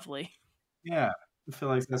lovely. Yeah. I feel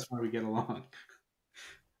like that's why we get along.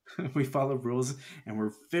 We follow rules, and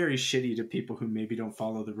we're very shitty to people who maybe don't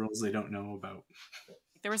follow the rules they don't know about.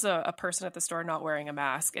 There was a person at the store not wearing a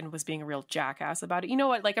mask and was being a real jackass about it. You know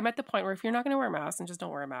what? Like, I'm at the point where if you're not going to wear a mask, then just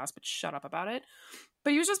don't wear a mask, but shut up about it.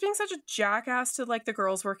 But he was just being such a jackass to, like, the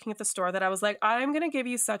girls working at the store that I was like, I'm going to give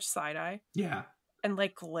you such side eye. Yeah. And,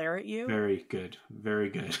 like, glare at you. Very good. Very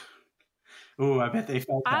good. Oh, I bet they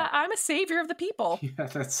felt that. I'm a savior of the people. Yeah,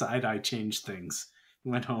 that side eye changed things. He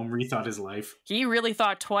went home, rethought his life. He really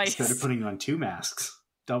thought twice. Instead of putting on 2 masks.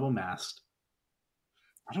 Double masked.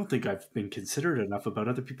 I don't think I've been considerate enough about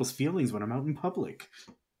other people's feelings when I'm out in public.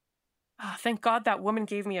 Oh, thank God that woman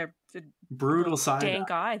gave me a brutal side dank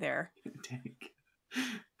eye there. Dank.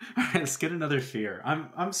 All right, let's get another fear.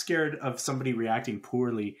 I'm scared of somebody reacting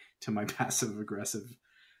poorly to my passive aggressive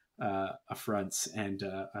affronts and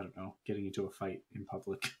I don't know, getting into a fight in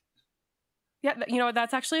public. Yeah, you know,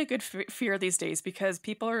 that's actually a good fear these days because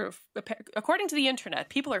people are, according to the internet,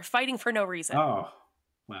 people are fighting for no reason. Oh,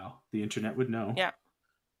 well, the internet would know. Yeah.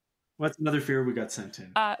 What's another fear we got sent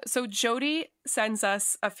in? So Jody sends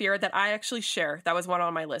us a fear that I actually share. That was one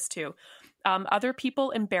on my list too. Other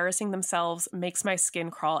people embarrassing themselves makes my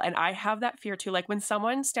skin crawl. And I have that fear too. Like when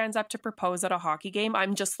someone stands up to propose at a hockey game,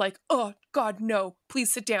 I'm just like, oh God, no,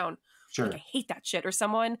 please sit down. Sure. Like, I hate that shit. Or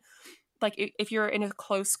someone, like if you're in a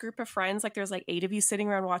close group of friends, like there's like 8 of you sitting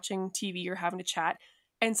around watching TV or having a chat,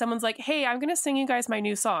 and someone's like, hey, I'm going to sing you guys my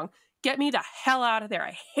new song. Get me the hell out of there.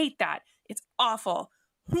 I hate that. It's awful.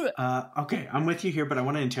 Okay, I'm with you here, but I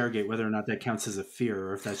want to interrogate whether or not that counts as a fear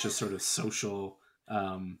or if that's just sort of social,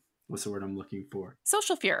 what's the word I'm looking for?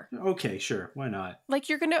 Social fear. Okay, sure. Why not? Like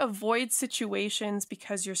you're going to avoid situations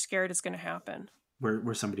because you're scared it's going to happen.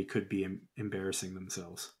 Where somebody could be embarrassing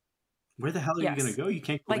themselves. Where the hell are Yes. you going to go? You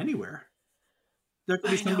can't go Like, anywhere. There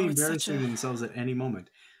could be somebody it's embarrassing themselves at any moment.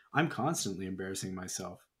 I'm constantly embarrassing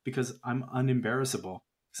myself because I'm unembarrassable.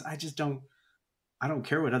 I just don't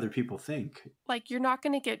care what other people think. Like, you're not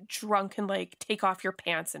going to get drunk and, like, take off your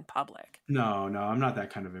pants in public. No, I'm not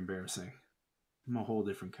that kind of embarrassing. I'm a whole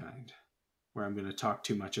different kind, where I'm going to talk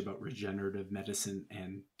too much about regenerative medicine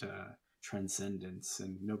and transcendence,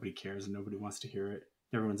 and nobody cares and nobody wants to hear it.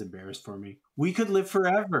 Everyone's embarrassed for me. We could live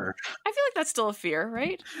forever. I feel like that's still a fear,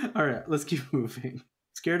 right? All right, let's keep moving.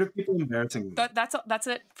 Scared of people embarrassing me. That's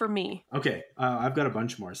it for me. Okay, I've got a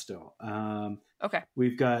bunch more still. Okay.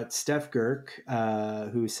 We've got Steph Girk,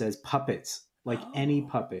 who says puppets, like any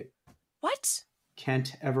puppet. What?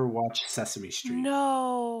 Can't ever watch Sesame Street.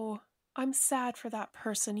 No. I'm sad for that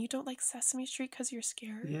person. You don't like Sesame Street because you're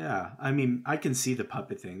scared? Yeah, I mean, I can see the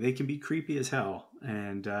puppet thing. They can be creepy as hell,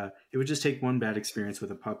 and it would just take one bad experience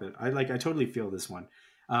with a puppet. I totally feel this one.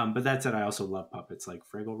 But that said, I also love puppets, like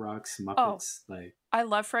Fraggle Rocks, Muppets. I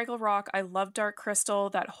love Fraggle Rock. I love Dark Crystal.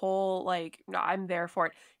 That whole, like, no, I'm there for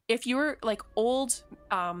it. If you were, like, old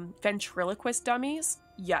ventriloquist dummies,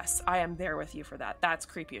 yes, I am there with you for that. That's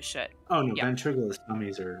creepy as shit. Oh, no, ventriloquist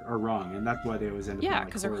dummies are wrong, and that's why they always end up in,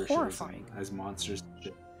 because like, they're horror shows horrifying. as monsters and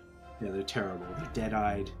shit. Yeah, they're terrible. They're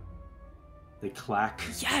dead-eyed. They clack.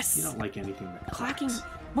 Yes! You don't like anything that clacks. Clacking.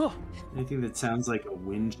 Whoa. Anything that sounds like a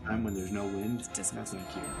wind chime when there's no wind. It's disgusting. No,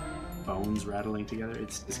 thank you. Bones rattling together.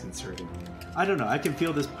 It's disconcerting. I don't know. I can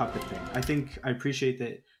feel this puppet thing. I appreciate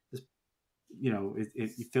that you know,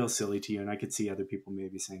 it feels silly to you, and I could see other people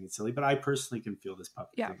maybe saying it's silly, but I personally can feel this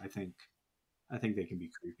puppet thing. I think they can be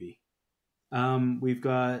creepy. We've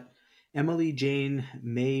got Emily Jane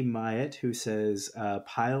May Myatt, who says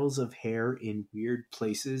piles of hair in weird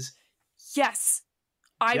places. Yes,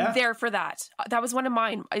 I'm there for that. That was one of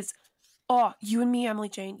mine. You and me, Emily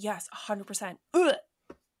Jane. Yes, 100%. Ugh.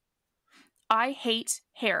 I hate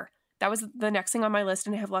hair. That was the next thing on my list,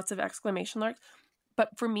 and I have lots of exclamation marks.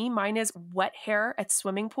 But for me, mine is wet hair at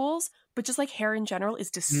swimming pools, but just like hair in general is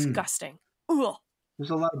disgusting. Ugh. There's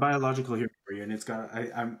a lot of biological here for you, and it's got.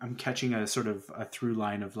 I'm catching a sort of a through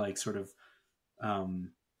line of like sort of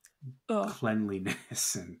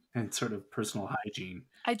cleanliness and sort of personal hygiene.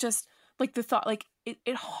 I just like the thought, like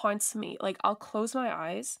it haunts me. Like I'll close my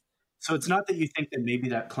eyes. So it's not that you think that maybe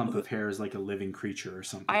that clump of hair is like a living creature or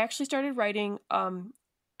something. I actually started writing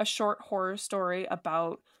a short horror story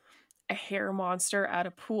about a hair monster at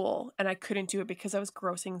a pool, and I couldn't do it because I was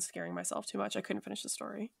grossing and scaring myself too much. I couldn't finish the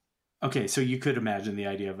story. Okay, so you could imagine the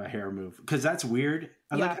idea of a hair move, because that's weird.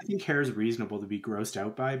 I think hair is reasonable to be grossed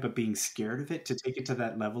out by, but being scared of it, to take it to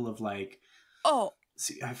that level of like,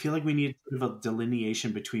 see, I feel like we need sort of a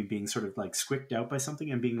delineation between being sort of like squicked out by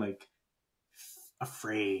something and being like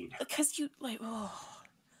afraid. Because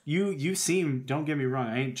you seem, don't get me wrong,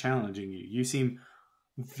 I ain't challenging you. You seem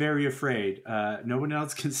very afraid. No one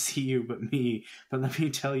else can see you but me. But let me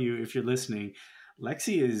tell you, if you're listening,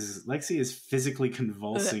 Lexi is physically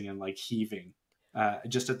convulsing and like heaving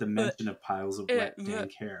just at the mention of piles of wet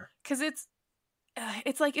dank hair. Because it's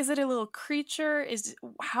like, is it a little creature?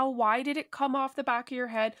 Why did it come off the back of your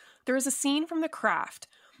head? There is a scene from The Craft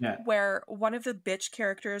where one of the bitch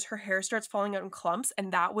characters, her hair starts falling out in clumps,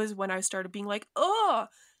 and that was when I started being like, ugh.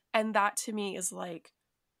 And that to me is like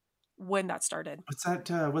when that started.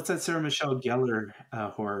 What's that Sarah Michelle Gellar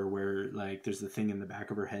horror where like there's the thing in the back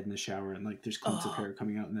of her head in the shower and like there's clumps of hair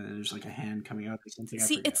coming out and then there's like a hand coming out or something?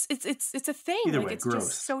 See, it's a thing. Either like way, it's gross.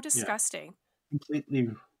 Just so disgusting. Yeah. Completely.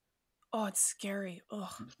 Oh, it's scary. Ugh.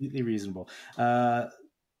 Completely reasonable.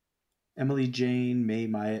 Emily Jane May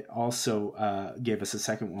Myatt also gave us a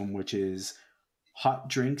second one, which is hot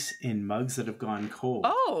drinks in mugs that have gone cold.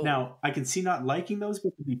 Oh. Now, I can see not liking those,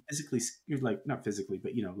 but to be not physically,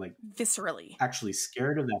 but you know, like viscerally actually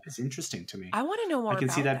scared of that is interesting to me. I want to know more. I can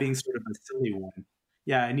see that being sort of a silly one.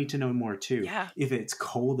 Yeah, I need to know more too. Yeah. If it's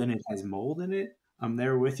cold and it has mold in it, I'm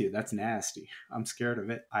there with you. That's nasty. I'm scared of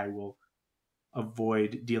it. I will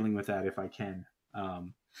avoid dealing with that if I can.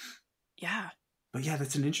 Yeah. But yeah,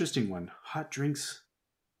 that's an interesting one. Hot drinks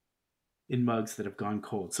in mugs that have gone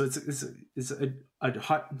cold. So it's a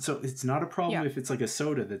hot. So it's not a problem if it's like a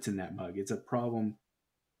soda that's in that mug. It's a problem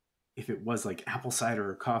if it was like apple cider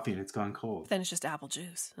or coffee and it's gone cold. Then it's just apple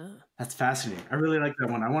juice. That's fascinating. I really like that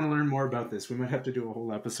one. I want to learn more about this. We might have to do a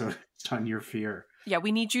whole episode on your fear. Yeah,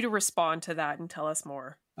 we need you to respond to that and tell us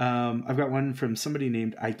more. I've got one from somebody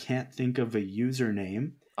named I can't think of a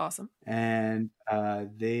username. Awesome. And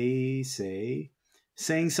they say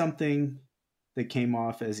saying something that came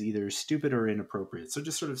off as either stupid or inappropriate. So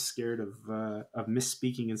just sort of scared of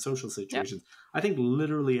misspeaking in social situations. Yep. I think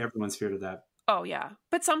literally everyone's scared of that. Oh yeah.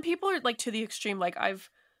 But some people are like to the extreme. Like I've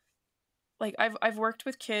worked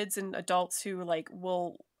with kids and adults who like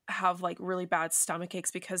will have like really bad stomach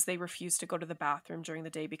aches because they refuse to go to the bathroom during the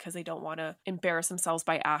day because they don't want to embarrass themselves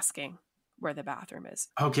by asking where the bathroom is.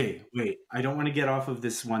 Okay, wait. I don't want to get off of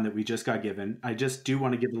this one that we just got given. I just do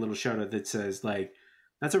want to give a little shout out that says like,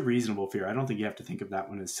 that's a reasonable fear. I don't think you have to think of that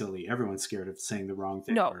one as silly. Everyone's scared of saying the wrong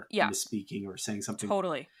thing or misspeaking or saying something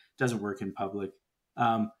doesn't work in public.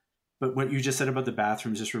 But what you just said about the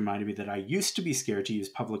bathrooms just reminded me that I used to be scared to use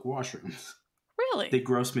public washrooms. Really? They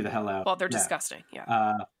gross me the hell out. Well, they're disgusting. Yeah.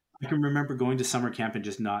 I can remember going to summer camp and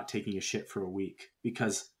just not taking a shit for a week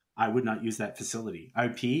because I would not use that facility. I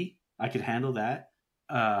would pee. I could handle that.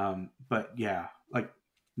 But yeah, like,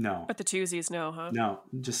 no. But the twosies, no, huh? No,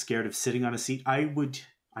 I'm just scared of sitting on a seat.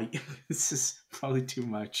 This is probably too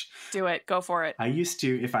much. Do it. Go for it. I used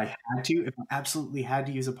to, if I absolutely had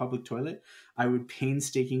to use a public toilet, I would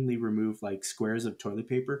painstakingly remove like squares of toilet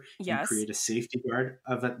paper and create a safety guard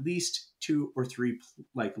of at least 2 or 3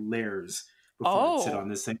 like layers before I'd sit on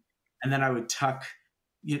this thing. And then I would tuck,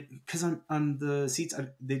 because on the seats,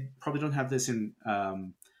 they probably don't have this in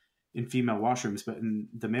female washrooms, but in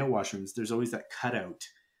the male washrooms, there's always that cutout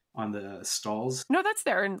on the stalls. No, that's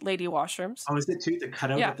there in lady washrooms. Oh, is it too? The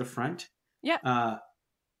cutout at the front? Yeah.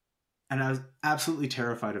 And I was absolutely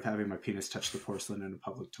terrified of having my penis touch the porcelain in a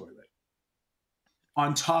public toilet.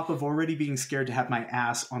 On top of already being scared to have my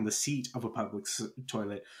ass on the seat of a public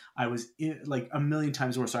toilet, I was like a million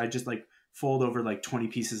times more. So I just like fold over like 20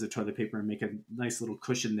 pieces of toilet paper and make a nice little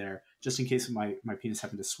cushion there just in case my penis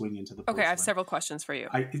happened to swing into the porcelain. Okay, I have several questions for you.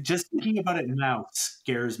 Just thinking about it now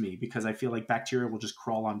scares me because I feel like bacteria will just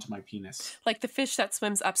crawl onto my penis. Like the fish that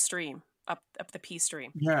swims upstream, up the pee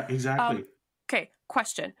stream. Yeah, exactly. Okay,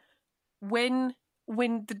 question. When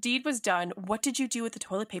the deed was done, what did you do with the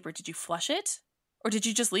toilet paper? Did you flush it? Or did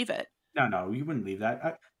you just leave it? No, you wouldn't leave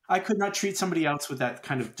that. I could not treat somebody else with that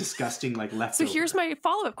kind of disgusting, like, leftover. So here's my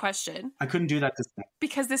follow-up question. I couldn't do that this time.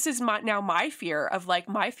 Because this is my fear of, like,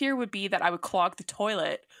 my fear would be that I would clog the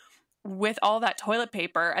toilet with all that toilet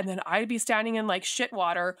paper, and then I'd be standing in, like, shit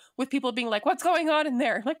water with people being like, what's going on in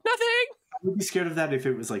there? Like, nothing! I would be scared of that if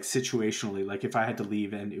it was, like, situationally, like, if I had to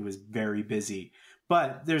leave and it was very busy.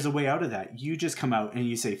 But there's a way out of that. You just come out and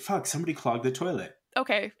you say, fuck, somebody clogged the toilet.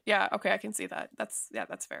 Okay, yeah, okay, I can see that. That's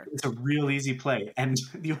fair. It's a real easy play. And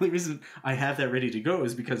the only reason I have that ready to go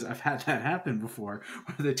is because I've had that happen before,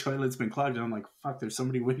 where the toilet's been clogged and I'm like, fuck, there's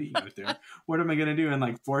somebody waiting out there. What am I going to do? And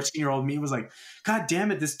like 14-year-old me was like, God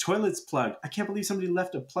damn it, this toilet's plugged. I can't believe somebody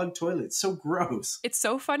left a plugged toilet. It's so gross. It's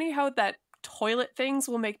so funny how that toilet things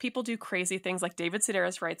will make people do crazy things. Like David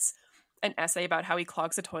Sedaris writes an essay about how he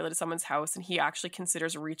clogs a toilet at someone's house and he actually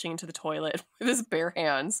considers reaching into the toilet with his bare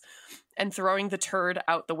hands and throwing the turd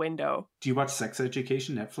out the window. Do you watch Sex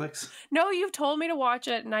Education, Netflix? No, you've told me to watch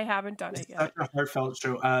it and I haven't done it yet. Such a heartfelt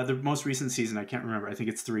show. The most recent season, I can't remember, I think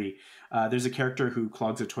it's 3. There's a character who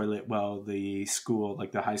clogs a toilet while the school,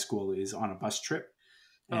 like the high school, is on a bus trip.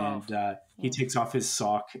 And he takes off his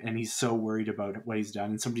sock and he's so worried about what he's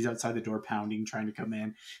done. And somebody's outside the door pounding, trying to come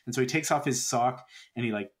in. And so he takes off his sock and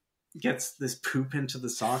he like gets this poop into the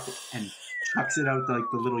sock and chucks it out like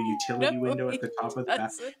the little utility window at the top of the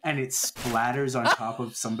bath, and it splatters on top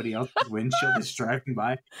of somebody else's windshield that's driving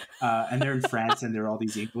by. And they're in France and there are all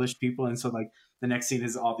these English people. And so like the next scene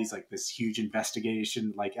is all these like this huge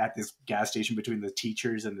investigation like at this gas station between the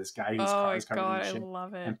teachers and this guy whose car is covered in shit. I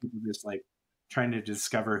love it. And people just like trying to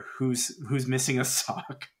discover who's missing a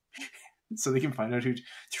sock so they can find out who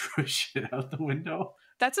threw shit out the window.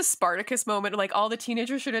 That's a Spartacus moment. Like all the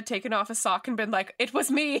teenagers should have taken off a sock and been like, "It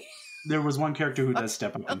was me." There was one character who does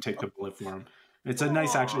step up and take the bullet for him. It's a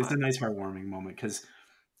nice, actually, it's a nice heartwarming moment because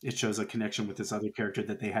it shows a connection with this other character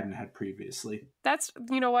that they hadn't had previously. That's,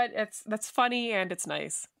 you know what? That's funny and it's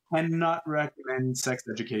nice. Cannot recommend Sex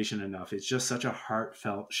Education enough. It's just such a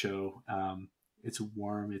heartfelt show. It's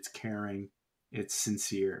warm, it's caring, it's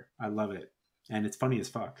sincere. I love it, and it's funny as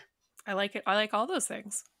fuck. I like it. I like all those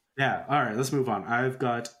things. Yeah. All right. Let's move on. I've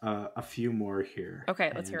got a few more here.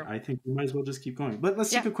 Okay. Let's hear them. I think we might as well just keep going. But let's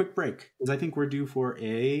take a quick break because I think we're due for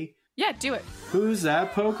a... Yeah, do it. Who's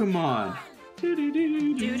that Pokemon?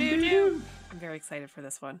 Do. I'm very excited for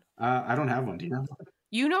this one. I don't have one. Do you know?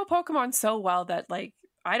 You know Pokemon so well that like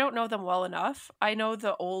I don't know them well enough. I know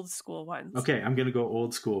the old school ones. Okay. I'm going to go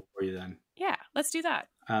old school for you then. Yeah. Let's do that.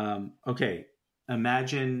 Okay.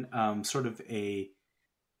 Imagine sort of a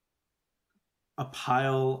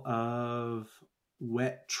pile of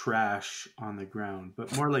wet trash on the ground,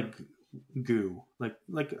 but more like goo, like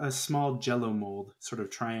a small jello mold, sort of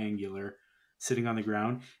triangular, sitting on the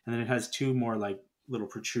ground, and then it has 2 more like little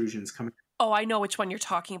protrusions coming. Oh, I know which one you're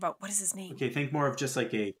talking about. What is his name? Okay, think more of just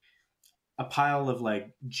like a pile of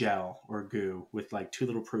like gel or goo with like 2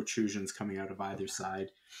 little protrusions coming out of either side,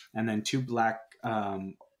 and then 2 black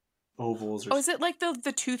ovals. Is it like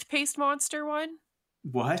the toothpaste monster one?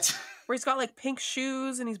 What? Where he's got like pink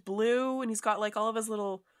shoes and he's blue and he's got like all of his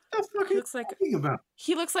little. What the fuck are you talking about?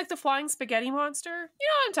 He looks like the flying spaghetti monster. You know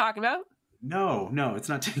what I'm talking about? No, it's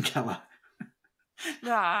not Tangela.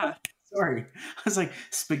 Ah. Sorry, I was like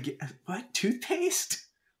spaghetti. What, toothpaste?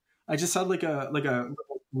 I just saw like a little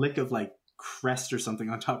lick of like crest or something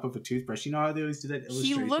on top of a toothbrush. You know how they always do that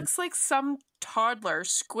illustration? He looks like some toddler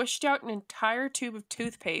squished out an entire tube of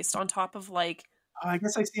toothpaste on top of like. I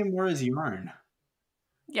guess I see him more as yarn.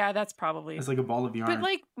 Yeah, that's probably. It's like a ball of yarn. But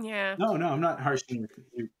like, yeah. No, I'm not harshing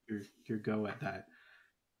your go at that.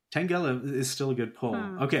 Tangela is still a good pull.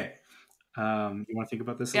 Okay. You want to think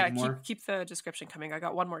about this a little more? Keep the description coming. I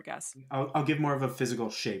got one more guess. I'll give more of a physical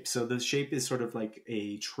shape. So the shape is sort of like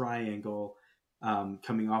a triangle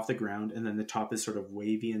coming off the ground, and then the top is sort of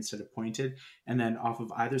wavy instead of pointed. And then off of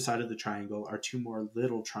either side of the triangle are 2 more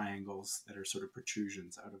little triangles that are sort of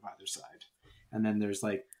protrusions out of either side. And then there's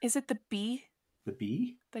like... Is it the bee? The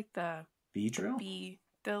bee? Like the... Bee drill? Bee.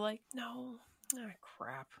 The like... No. Ah,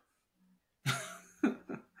 crap.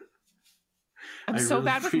 I'm so really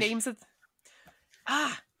bad with names of...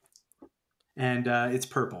 And it's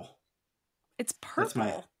purple. It's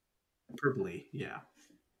purple? Purpley, yeah.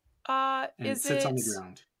 And it sits on the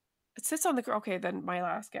ground. It sits on the ground. Okay, then my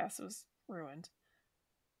last guess was ruined.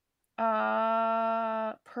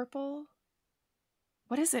 Purple?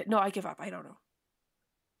 What is it? No, I give up. I don't know.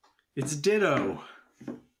 It's Ditto.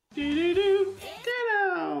 Do-do-do.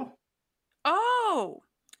 Ditto.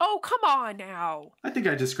 Oh, come on now. I think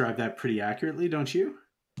I described that pretty accurately, don't you?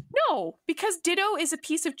 No, because Ditto is a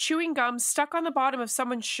piece of chewing gum stuck on the bottom of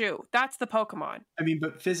someone's shoe. That's the Pokemon. I mean,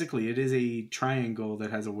 but physically, it is a triangle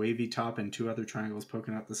that has a wavy top and 2 other triangles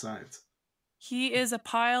poking out the sides. He is a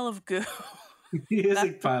pile of goo. He is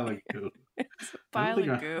a pile of goo. It's a pile of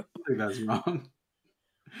goo. I don't think that's wrong.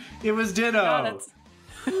 It was Ditto. No, that's...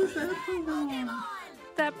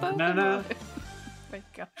 that Pokemon. No. Oh my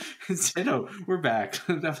God. Ditto. We're back.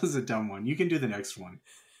 That was a dumb one. You can do the next one.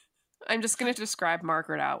 I'm just going to describe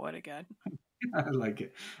Margaret Atwood again. I like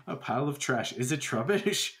it. A pile of trash. Is it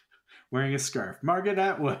Trubbish? Wearing a scarf. Margaret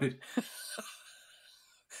Atwood.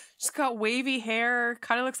 She's got wavy hair.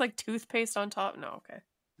 Kind of looks like toothpaste on top. No, okay.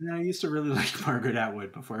 No, I used to really like Margaret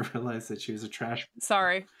Atwood before I realized that she was a trash.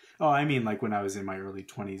 Sorry. Oh, I mean, like when I was in my early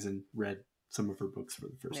 20s and read some of her books for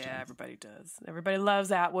the first time. Yeah, everybody does. Everybody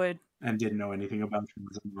loves Atwood. And didn't know anything about her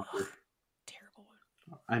as an author. Terrible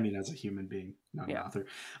one. I mean, as a human being, not an author.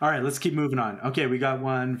 All right, let's keep moving on. Okay, we got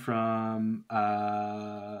one from,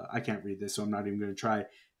 I can't read this, so I'm not even going to try.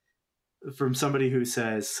 From somebody who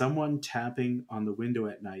says, someone tapping on the window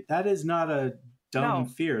at night. That is not a dumb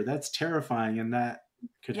fear. That's terrifying, and that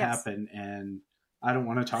could happen. And I don't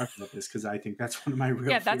want to talk about this because I think that's one of my real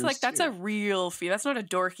fears. Yeah, that's a real fear. That's not a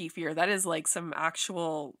dorky fear. That is like some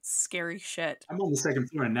actual scary shit. I'm on the 2nd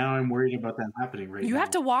floor, and now I'm worried about that happening right now. You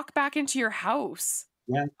have to walk back into your house.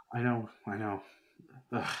 Yeah, I know.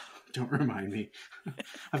 Ugh, don't remind me.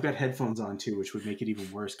 I've got headphones on too, which would make it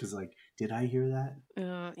even worse because, like, did I hear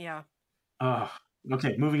that? Yeah.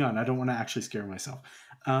 Okay, moving on. I don't want to actually scare myself.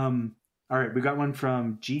 All right, we got one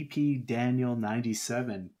from GP Daniel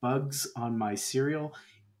 97. Bugs on my cereal.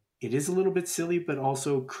 It is a little bit silly, but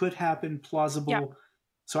also could happen, plausible. Yeah.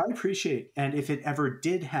 So I appreciate. And if it ever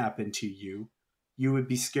did happen to you, you would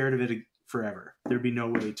be scared of it forever. There'd be no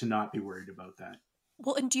way to not be worried about that.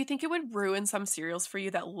 Well, and do you think it would ruin some cereals for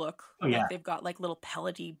you that look like they've got like little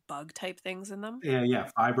pellety bug type things in them? Yeah.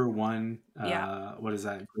 Fiber One. What is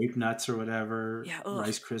that? Grape nuts or whatever. Yeah.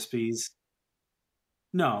 Rice Krispies.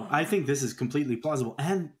 No, I think this is completely plausible.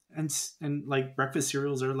 And like breakfast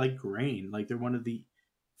cereals are like grain. Like they're one of the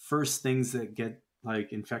first things that get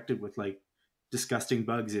like infected with like disgusting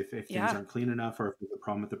bugs if things aren't clean enough or if there's a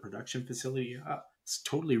problem with the production facility. It's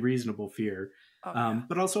totally reasonable fear.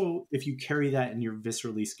 But also, if you carry that and you're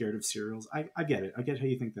viscerally scared of cereals, I get it. I get how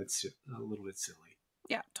you think that's a little bit silly.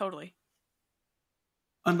 Yeah, totally.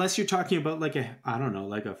 Unless you're talking about like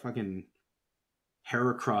a fucking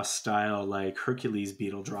Heracross style, like Hercules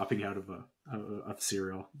beetle dropping out of a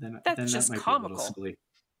cereal. Then that's just that might comical. Be a little silly.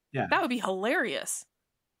 Yeah, that would be hilarious.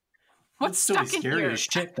 What's still stuck in scary here? as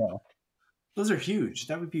shit, though. Those are huge.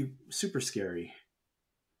 That would be super scary.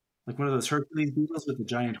 Like one of those Hercules beetles with the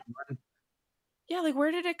giant horn. Yeah, like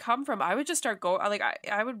where did it come from? I would just start going. Like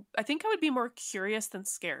I think I would be more curious than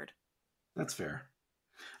scared. That's fair.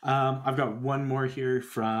 I've got one more here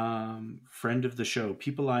from friend of the show,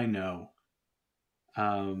 people I know.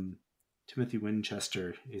 Timothy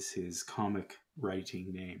Winchester is his comic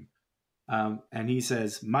writing name, and he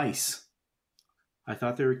says, "Mice. I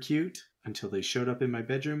thought they were cute until they showed up in my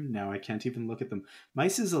bedroom. Now I can't even look at them.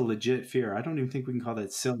 Mice is a legit fear. I don't even think we can call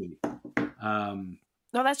that silly."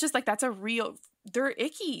 No, that's just like that's a real. They're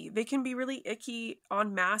icky. They can be really icky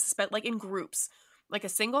en masse, but like in groups. Like a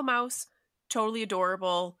single mouse, totally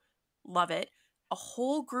adorable, love it. A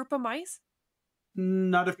whole group of mice?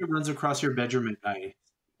 Not if it runs across your bedroom at night.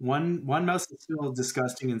 One mouse is still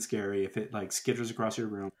disgusting and scary if it like skitters across your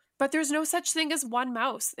room. But there's no such thing as one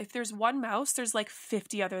mouse. If there's one mouse, there's like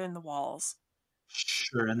 50 other than the walls.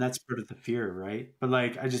 Sure, and that's part of the fear, right? But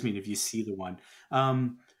like, I just mean if you see the one.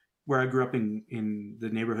 Where I grew up in the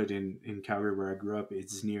neighborhood in Calgary, where I grew up,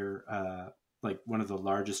 it's near like one of the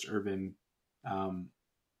largest urban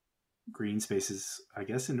green spaces, I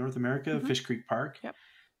guess, in North America, Fish Creek Park. Yep.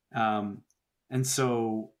 And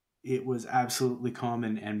so it was absolutely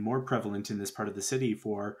common and more prevalent in this part of the city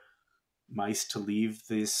for mice to leave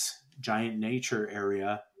this giant nature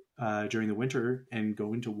area during the winter and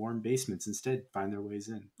go into warm basements instead, find their ways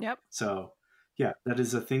in. Yep. So yeah, that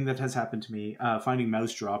is a thing that has happened to me. Finding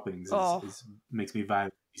mouse droppings makes me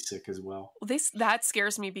violently sick as well. That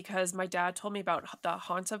scares me because my dad told me about the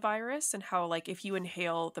hantavirus and how like if you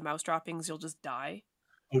inhale the mouse droppings, you'll just die.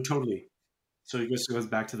 Oh, totally. So it just goes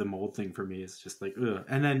back to the mold thing for me. It's just like, ugh.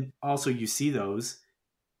 And then also you see those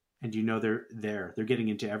and you know they're there. They're getting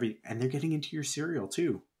into and they're getting into your cereal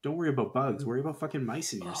too. Don't worry about bugs. Worry about fucking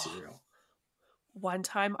mice in your cereal. one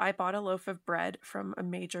time I bought a loaf of bread from a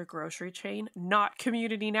major grocery chain, not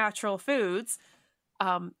Community Natural Foods.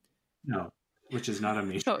 No, which is not a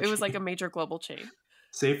major No, it was like a chain. major global chain.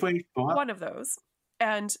 Safeway, Co-op, One of those.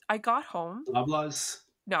 And I got home. Loblaws.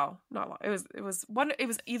 No, not long. It was one. It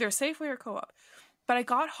was either Safeway or Co-op. But I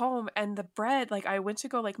got home and the bread, like I went to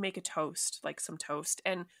go like make a toast, like some toast,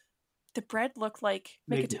 and the bread looked like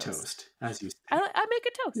Make a toast, as you say. I make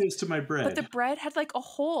a toast. Here's to my bread. But the bread had like a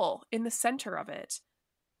hole in the center of it.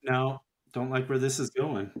 No, don't like where this is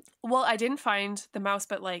going. Well, I didn't find the mouse,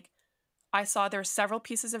 but like I saw there were several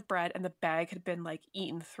pieces of bread and the bag had been like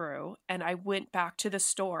eaten through. And I went back to the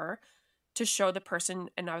store to show the person,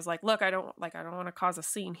 and I was like, look, I don't want to cause a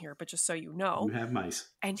scene here, but just so you know. You have mice.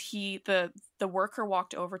 And the worker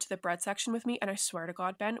walked over to the bread section with me, and I swear to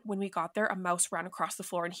God, Ben, when we got there, a mouse ran across the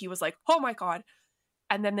floor and he was like, oh my God.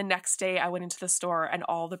 And then the next day I went into the store and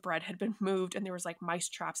all the bread had been moved and there was like mice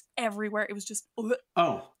traps everywhere. It was just, ugh.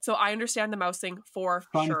 Oh. So I understand the mouse thing for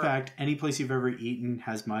Fun sure. fact, any place you've ever eaten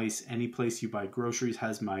has mice. Any place you buy groceries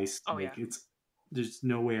has mice. Oh, yeah. There's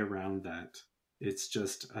no way around that. It's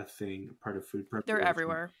just a thing, part of food preparation. They're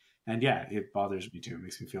everywhere. And yeah, it bothers me too. It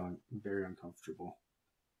makes me feel very uncomfortable.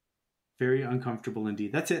 Very uncomfortable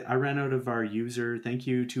indeed. That's it. I ran out of our user. Thank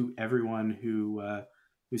you to everyone who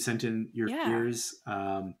sent in your fears.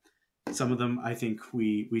 Some of them I think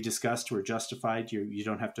we discussed were justified. You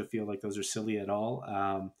don't have to feel like those are silly at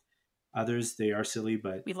all. Others, they are silly,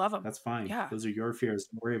 but we love them. That's fine. Yeah. Those are your fears.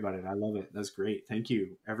 Don't worry about it. I love it. That's great. Thank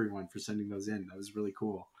you, everyone, for sending those in. That was really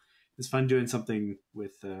cool. It's fun doing something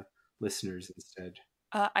with listeners instead.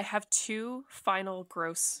 I have 2 final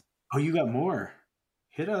gross. Oh, you got more.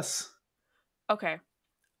 Hit us. Okay.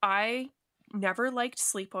 I never liked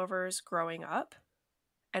sleepovers growing up,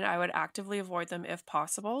 and I would actively avoid them if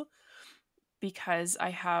possible because I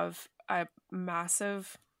have a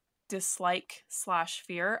massive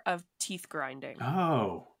dislike/fear of teeth grinding.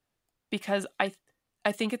 Oh. Because I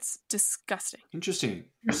think it's disgusting. Interesting.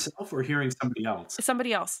 Yourself or hearing somebody else?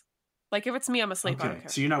 Somebody else. Like if it's me, I'm asleep. Okay. I don't care.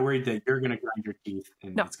 So you're not worried that you're going to grind your teeth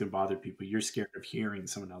and No. it's going to bother people. You're scared of hearing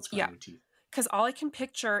someone else grind their teeth. Because all I can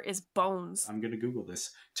picture is bones. I'm going to Google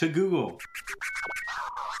this. To Google.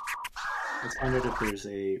 Let's find out if there's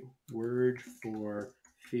a word for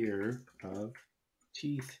fear of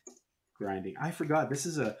teeth grinding. I forgot. This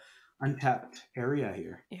is a untapped area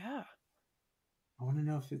here. Yeah. I want to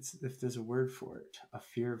know if there's a word for it, a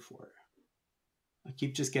fear for it. I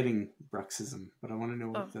keep just getting bruxism, but I want to know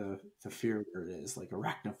what the fear word is, like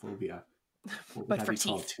arachnophobia. What would that be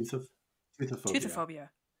called? Chaetophobia. Chaetophobia.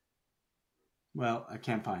 Well, I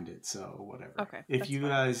can't find it, so whatever. Okay. If you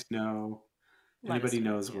guys know, anybody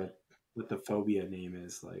knows yeah. what the phobia name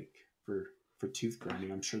is, like for tooth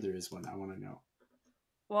grinding, I'm sure there is one. I want to know.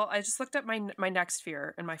 Well, I just looked at my next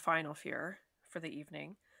fear and my final fear for the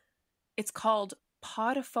evening. It's called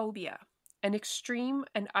podophobia, an extreme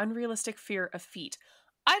and unrealistic fear of feet.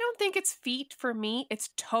 I don't think it's feet for me. It's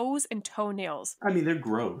toes and toenails. I mean, they're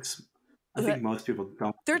gross. I think most people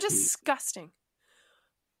don't. They're disgusting.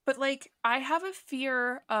 But like, I have a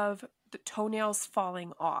fear of the toenails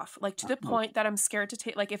falling off, like to the point that I'm scared to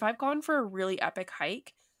take, like if I've gone for a really epic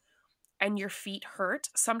hike and your feet hurt,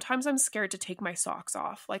 sometimes I'm scared to take my socks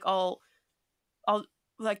off. Like I'll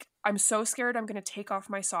like, I'm so scared I'm going to take off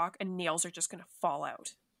my sock and nails are just going to fall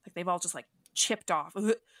out. Like they've all just like chipped off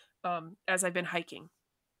as I've been hiking.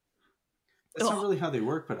 That's not really how they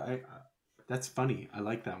work, but that's funny. I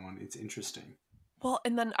like that one. It's interesting. Well,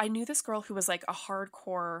 and then I knew this girl who was like a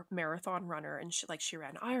hardcore marathon runner and she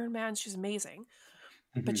ran Ironman. She's amazing.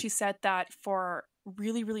 Mm-hmm. But she said that for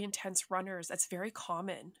really, really intense runners, it's very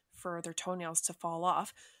common for their toenails to fall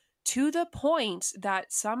off, to the point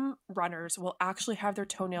that some runners will actually have their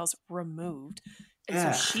toenails removed. And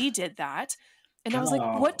so she did that. And I was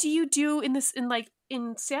like, what do you do in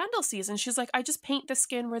sandal season? She's like, I just paint the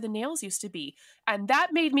skin where the nails used to be. And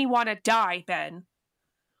that made me want to die, Ben.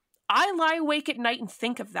 I lie awake at night and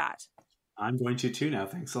think of that. I'm going to too now.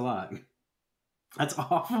 Thanks a lot. That's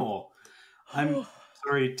awful. I'm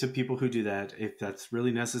sorry to people who do that if that's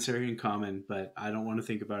really necessary and common, but I don't want to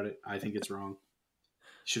think about it. I think it's wrong. You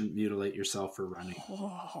shouldn't mutilate yourself for running.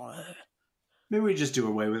 Maybe we just do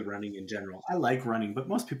away with running in general. I like running, but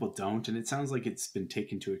most people don't, and it sounds like it's been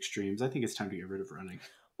taken to extremes. I think it's time to get rid of running.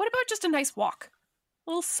 What about just a nice walk?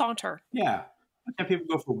 A little saunter. Yeah. Why can't people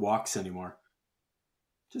go for walks anymore?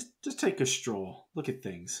 Just take a stroll. Look at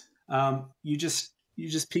things. You just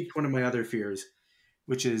piqued one of my other fears,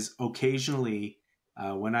 which is occasionally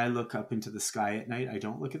when I look up into the sky at night, I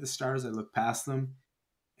don't look at the stars. I look past them,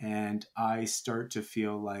 and I start to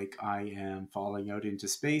feel like I am falling out into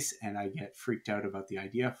space, and I get freaked out about the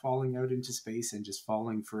idea of falling out into space and just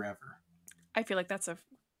falling forever. I feel like that's a...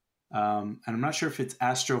 And I'm not sure if it's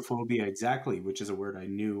astrophobia exactly, which is a word I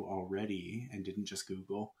knew already and didn't just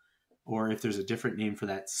Google, or if there's a different name for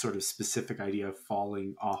that sort of specific idea of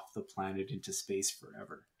falling off the planet into space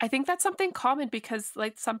forever. I think that's something common because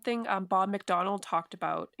like something Bob McDonald talked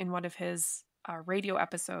about in one of his radio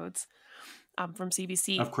episodes from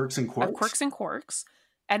CBC. Of Quirks and Quarks? Of Quirks and Quarks.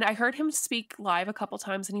 And I heard him speak live a couple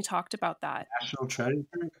times and he talked about that. National treasure,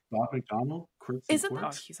 Bob McDonald, Quirks and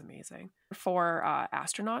Quarks? Oh, he's amazing. For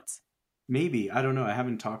astronauts? Maybe. I don't know. I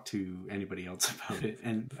haven't talked to anybody else about it.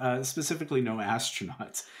 And specifically no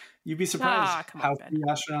astronauts. You'd be surprised how few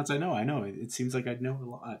astronauts I know. I know. It seems like I'd know a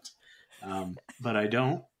lot. But I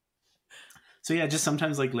don't. So yeah, just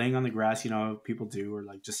sometimes like laying on the grass, you know, people do, or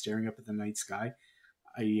like just staring up at the night sky.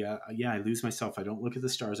 I lose myself. I don't look at the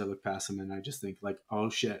stars. I look past them and I just think like, oh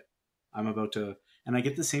shit, I'm about to, and I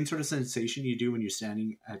get the same sort of sensation you do when you're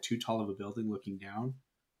standing at too tall of a building looking down.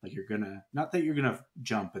 Like you're gonna, not that you're gonna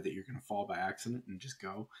jump, but that you're gonna fall by accident and just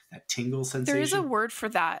go. That tingle sensation. There is a word for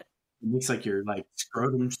that. It makes like your like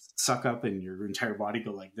scrotum suck up and your entire body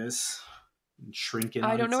go like this and shrink in.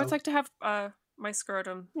 I don't know what it's like to have my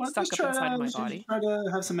scrotum stuck up inside of my body. Try to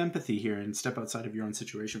have some empathy here and step outside of your own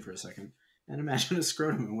situation for a second and imagine a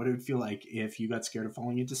scrotum and what it would feel like if you got scared of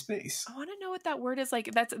falling into space. I want to know what that word is like.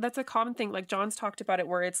 That's a common thing. Like John's talked about it,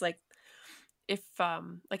 where it's like if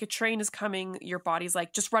like a train is coming, your body's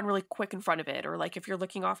like just run really quick in front of it, or like if you're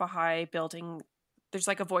looking off a high building, there's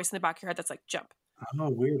like a voice in the back of your head that's like jump. Oh,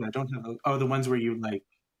 weird. I don't have those. Oh, the ones where you like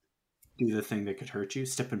do the thing that could hurt you,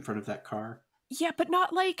 step in front of that car. Yeah, but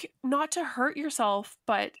not to hurt yourself,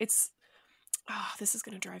 but it's, this is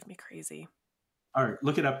going to drive me crazy. All right,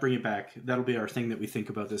 look it up, bring it back. That'll be our thing that we think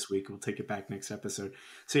about this week. We'll take it back next episode.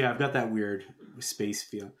 So yeah, I've got that weird space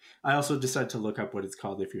feel. I also decided to look up what it's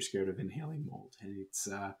called if you're scared of inhaling mold. And it's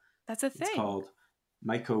that's a thing. It's called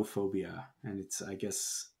mycophobia. And it's, I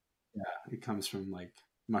guess, yeah, it comes from like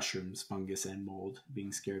mushrooms, fungus, and mold,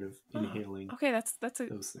 being scared of inhaling. Okay, that's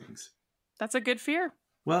those things. That's a good fear.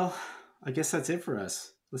 Well, I guess that's it for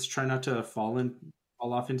us. Let's try not to fall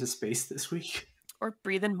off into space this week. Or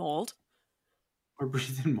breathe in mold. Or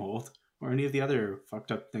breathe in mold. Or any of the other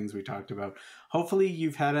fucked up things we talked about. Hopefully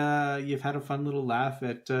you've had a fun little laugh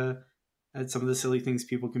at some of the silly things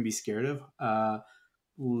people can be scared of.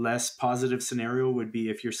 Less positive scenario would be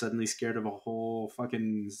if you're suddenly scared of a whole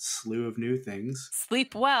fucking slew of new things.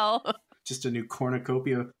 Sleep well. Just a new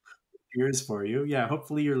cornucopia of fears for you. Yeah,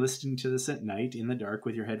 hopefully you're listening to this at night in the dark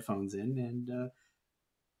with your headphones in. And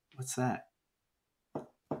what's that?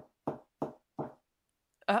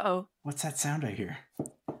 Uh-oh. What's that sound I hear?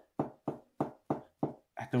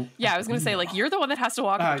 I was going to say, like, you're the one that has to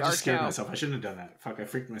walk in the dark. I just scared myself. I shouldn't have done that. Fuck, I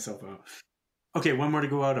freaked myself out. Okay, one more to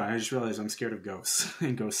go out on. I just realized I'm scared of ghosts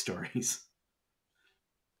and ghost stories.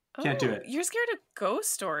 Can't do it. You're scared of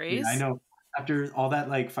ghost stories? Yeah, I know. After all that,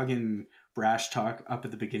 like, fucking brash talk up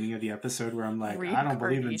at the beginning of the episode where I'm like, I don't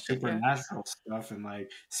believe in supernatural stuff and, like,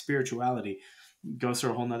 spirituality. Ghosts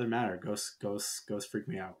are a whole nother matter. Ghosts freak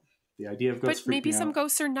me out. The idea of ghosts. But maybe some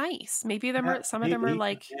ghosts are nice. Maybe some of them are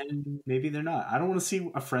like, and maybe they're not. I don't want to see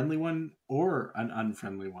a friendly one or an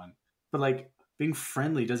unfriendly one. But like being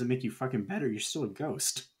friendly doesn't make you fucking better. You're still a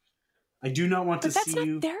ghost. I do not want to see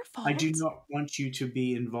you. Their fault. I do not want you to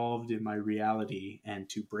be involved in my reality and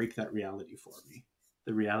to break that reality for me.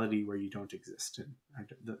 The reality where you don't exist. And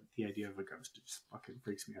the idea of a ghost just fucking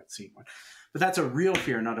freaks me out seeing one. But that's a real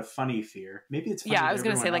fear, not a funny fear. Maybe it's funny. Yeah, I was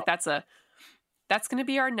going to say like that's going to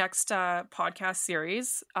be our next podcast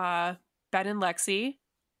series. Ben and Lexi,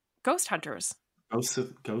 Ghost Hunters.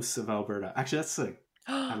 Ghosts of Alberta. Actually, that's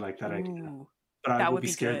I like that idea. But I would be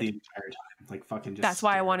scared the entire time. Like fucking just. That's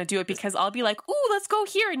why I want to do it, because I'll be like, ooh, let's go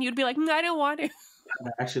here. And you'd be like, I don't want to. I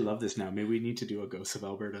actually love this now. Maybe we need to do a Ghosts of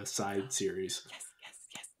Alberta side series.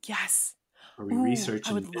 Yes. Where we research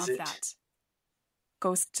and visit. I would love that.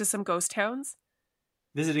 Ghost to some ghost towns.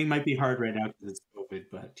 Visiting might be hard right now because it's COVID,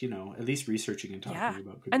 but at least researching and talking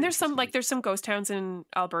about. And there's some ghost towns in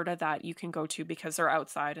Alberta that you can go to because they're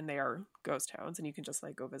outside and they are ghost towns, and you can just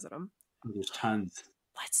like go visit them. Oh, there's tons.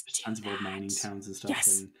 There's tons of old mining towns and stuff.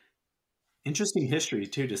 Yes. And interesting history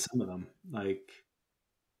too to some of them. Like,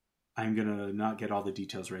 I'm gonna not get all the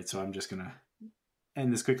details right, so I'm just gonna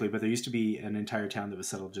end this quickly. But there used to be an entire town that was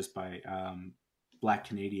settled just by Black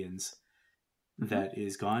Canadians. That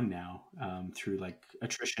is gone now through like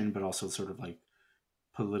attrition, but also sort of like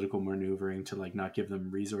political maneuvering to like not give them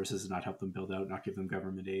resources and not help them build out, not give them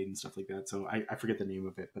government aid and stuff like that. So I forget the name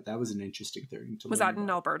of it, but that was an interesting thing to learn. Was that in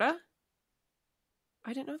Alberta?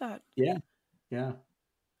 I didn't know that. Yeah.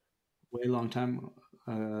 Way long time.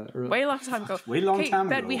 Way long time ago. Way long time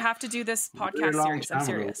ago. Ben, we have to do this Very podcast long series. I'm time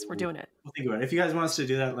ago. serious. We're doing it. We'll think about it. If you guys want us to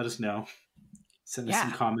do that, let us know. Send us some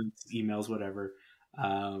Yeah. comments, emails, whatever.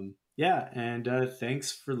 And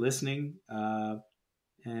thanks for listening.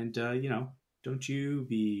 Don't you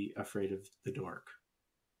be afraid of the dork.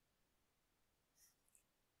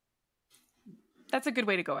 That's a good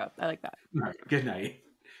way to go out. I like that. All right. Good night.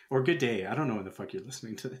 Or good day. I don't know when the fuck you're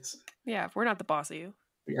listening to this. Yeah, we're not the boss of you.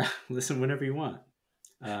 Yeah, listen whenever you want.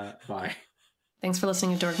 Bye. Thanks for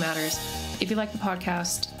listening to Dork Matters. If you like the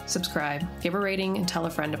podcast, subscribe, give a rating, and tell a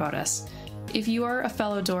friend about us. If you are a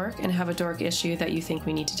fellow dork and have a dork issue that you think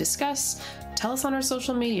we need to discuss, tell us on our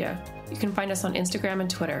social media. You can find us on Instagram and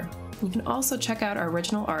Twitter. You can also check out our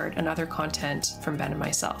original art and other content from Ben and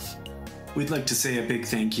myself. We'd like to say a big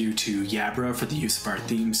thank you to Yabra for the use of our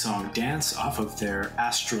theme song Dance off of their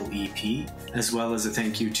Astral EP, as well as a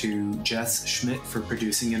thank you to Jess Schmidt for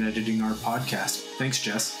producing and editing our podcast. Thanks,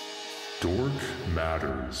 Jess. Dork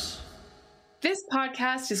Matters. This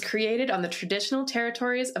podcast is created on the traditional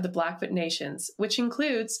territories of the Blackfoot Nations, which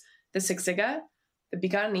includes the Siksika, the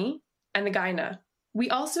Piikani, and the Kainai. We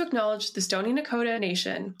also acknowledge the Stoney Nakoda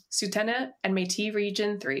Nation, Tsuut'ina, and Métis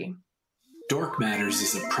Region 3. Dork Matters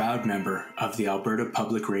is a proud member of the Alberta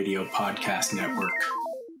Public Radio Podcast Network.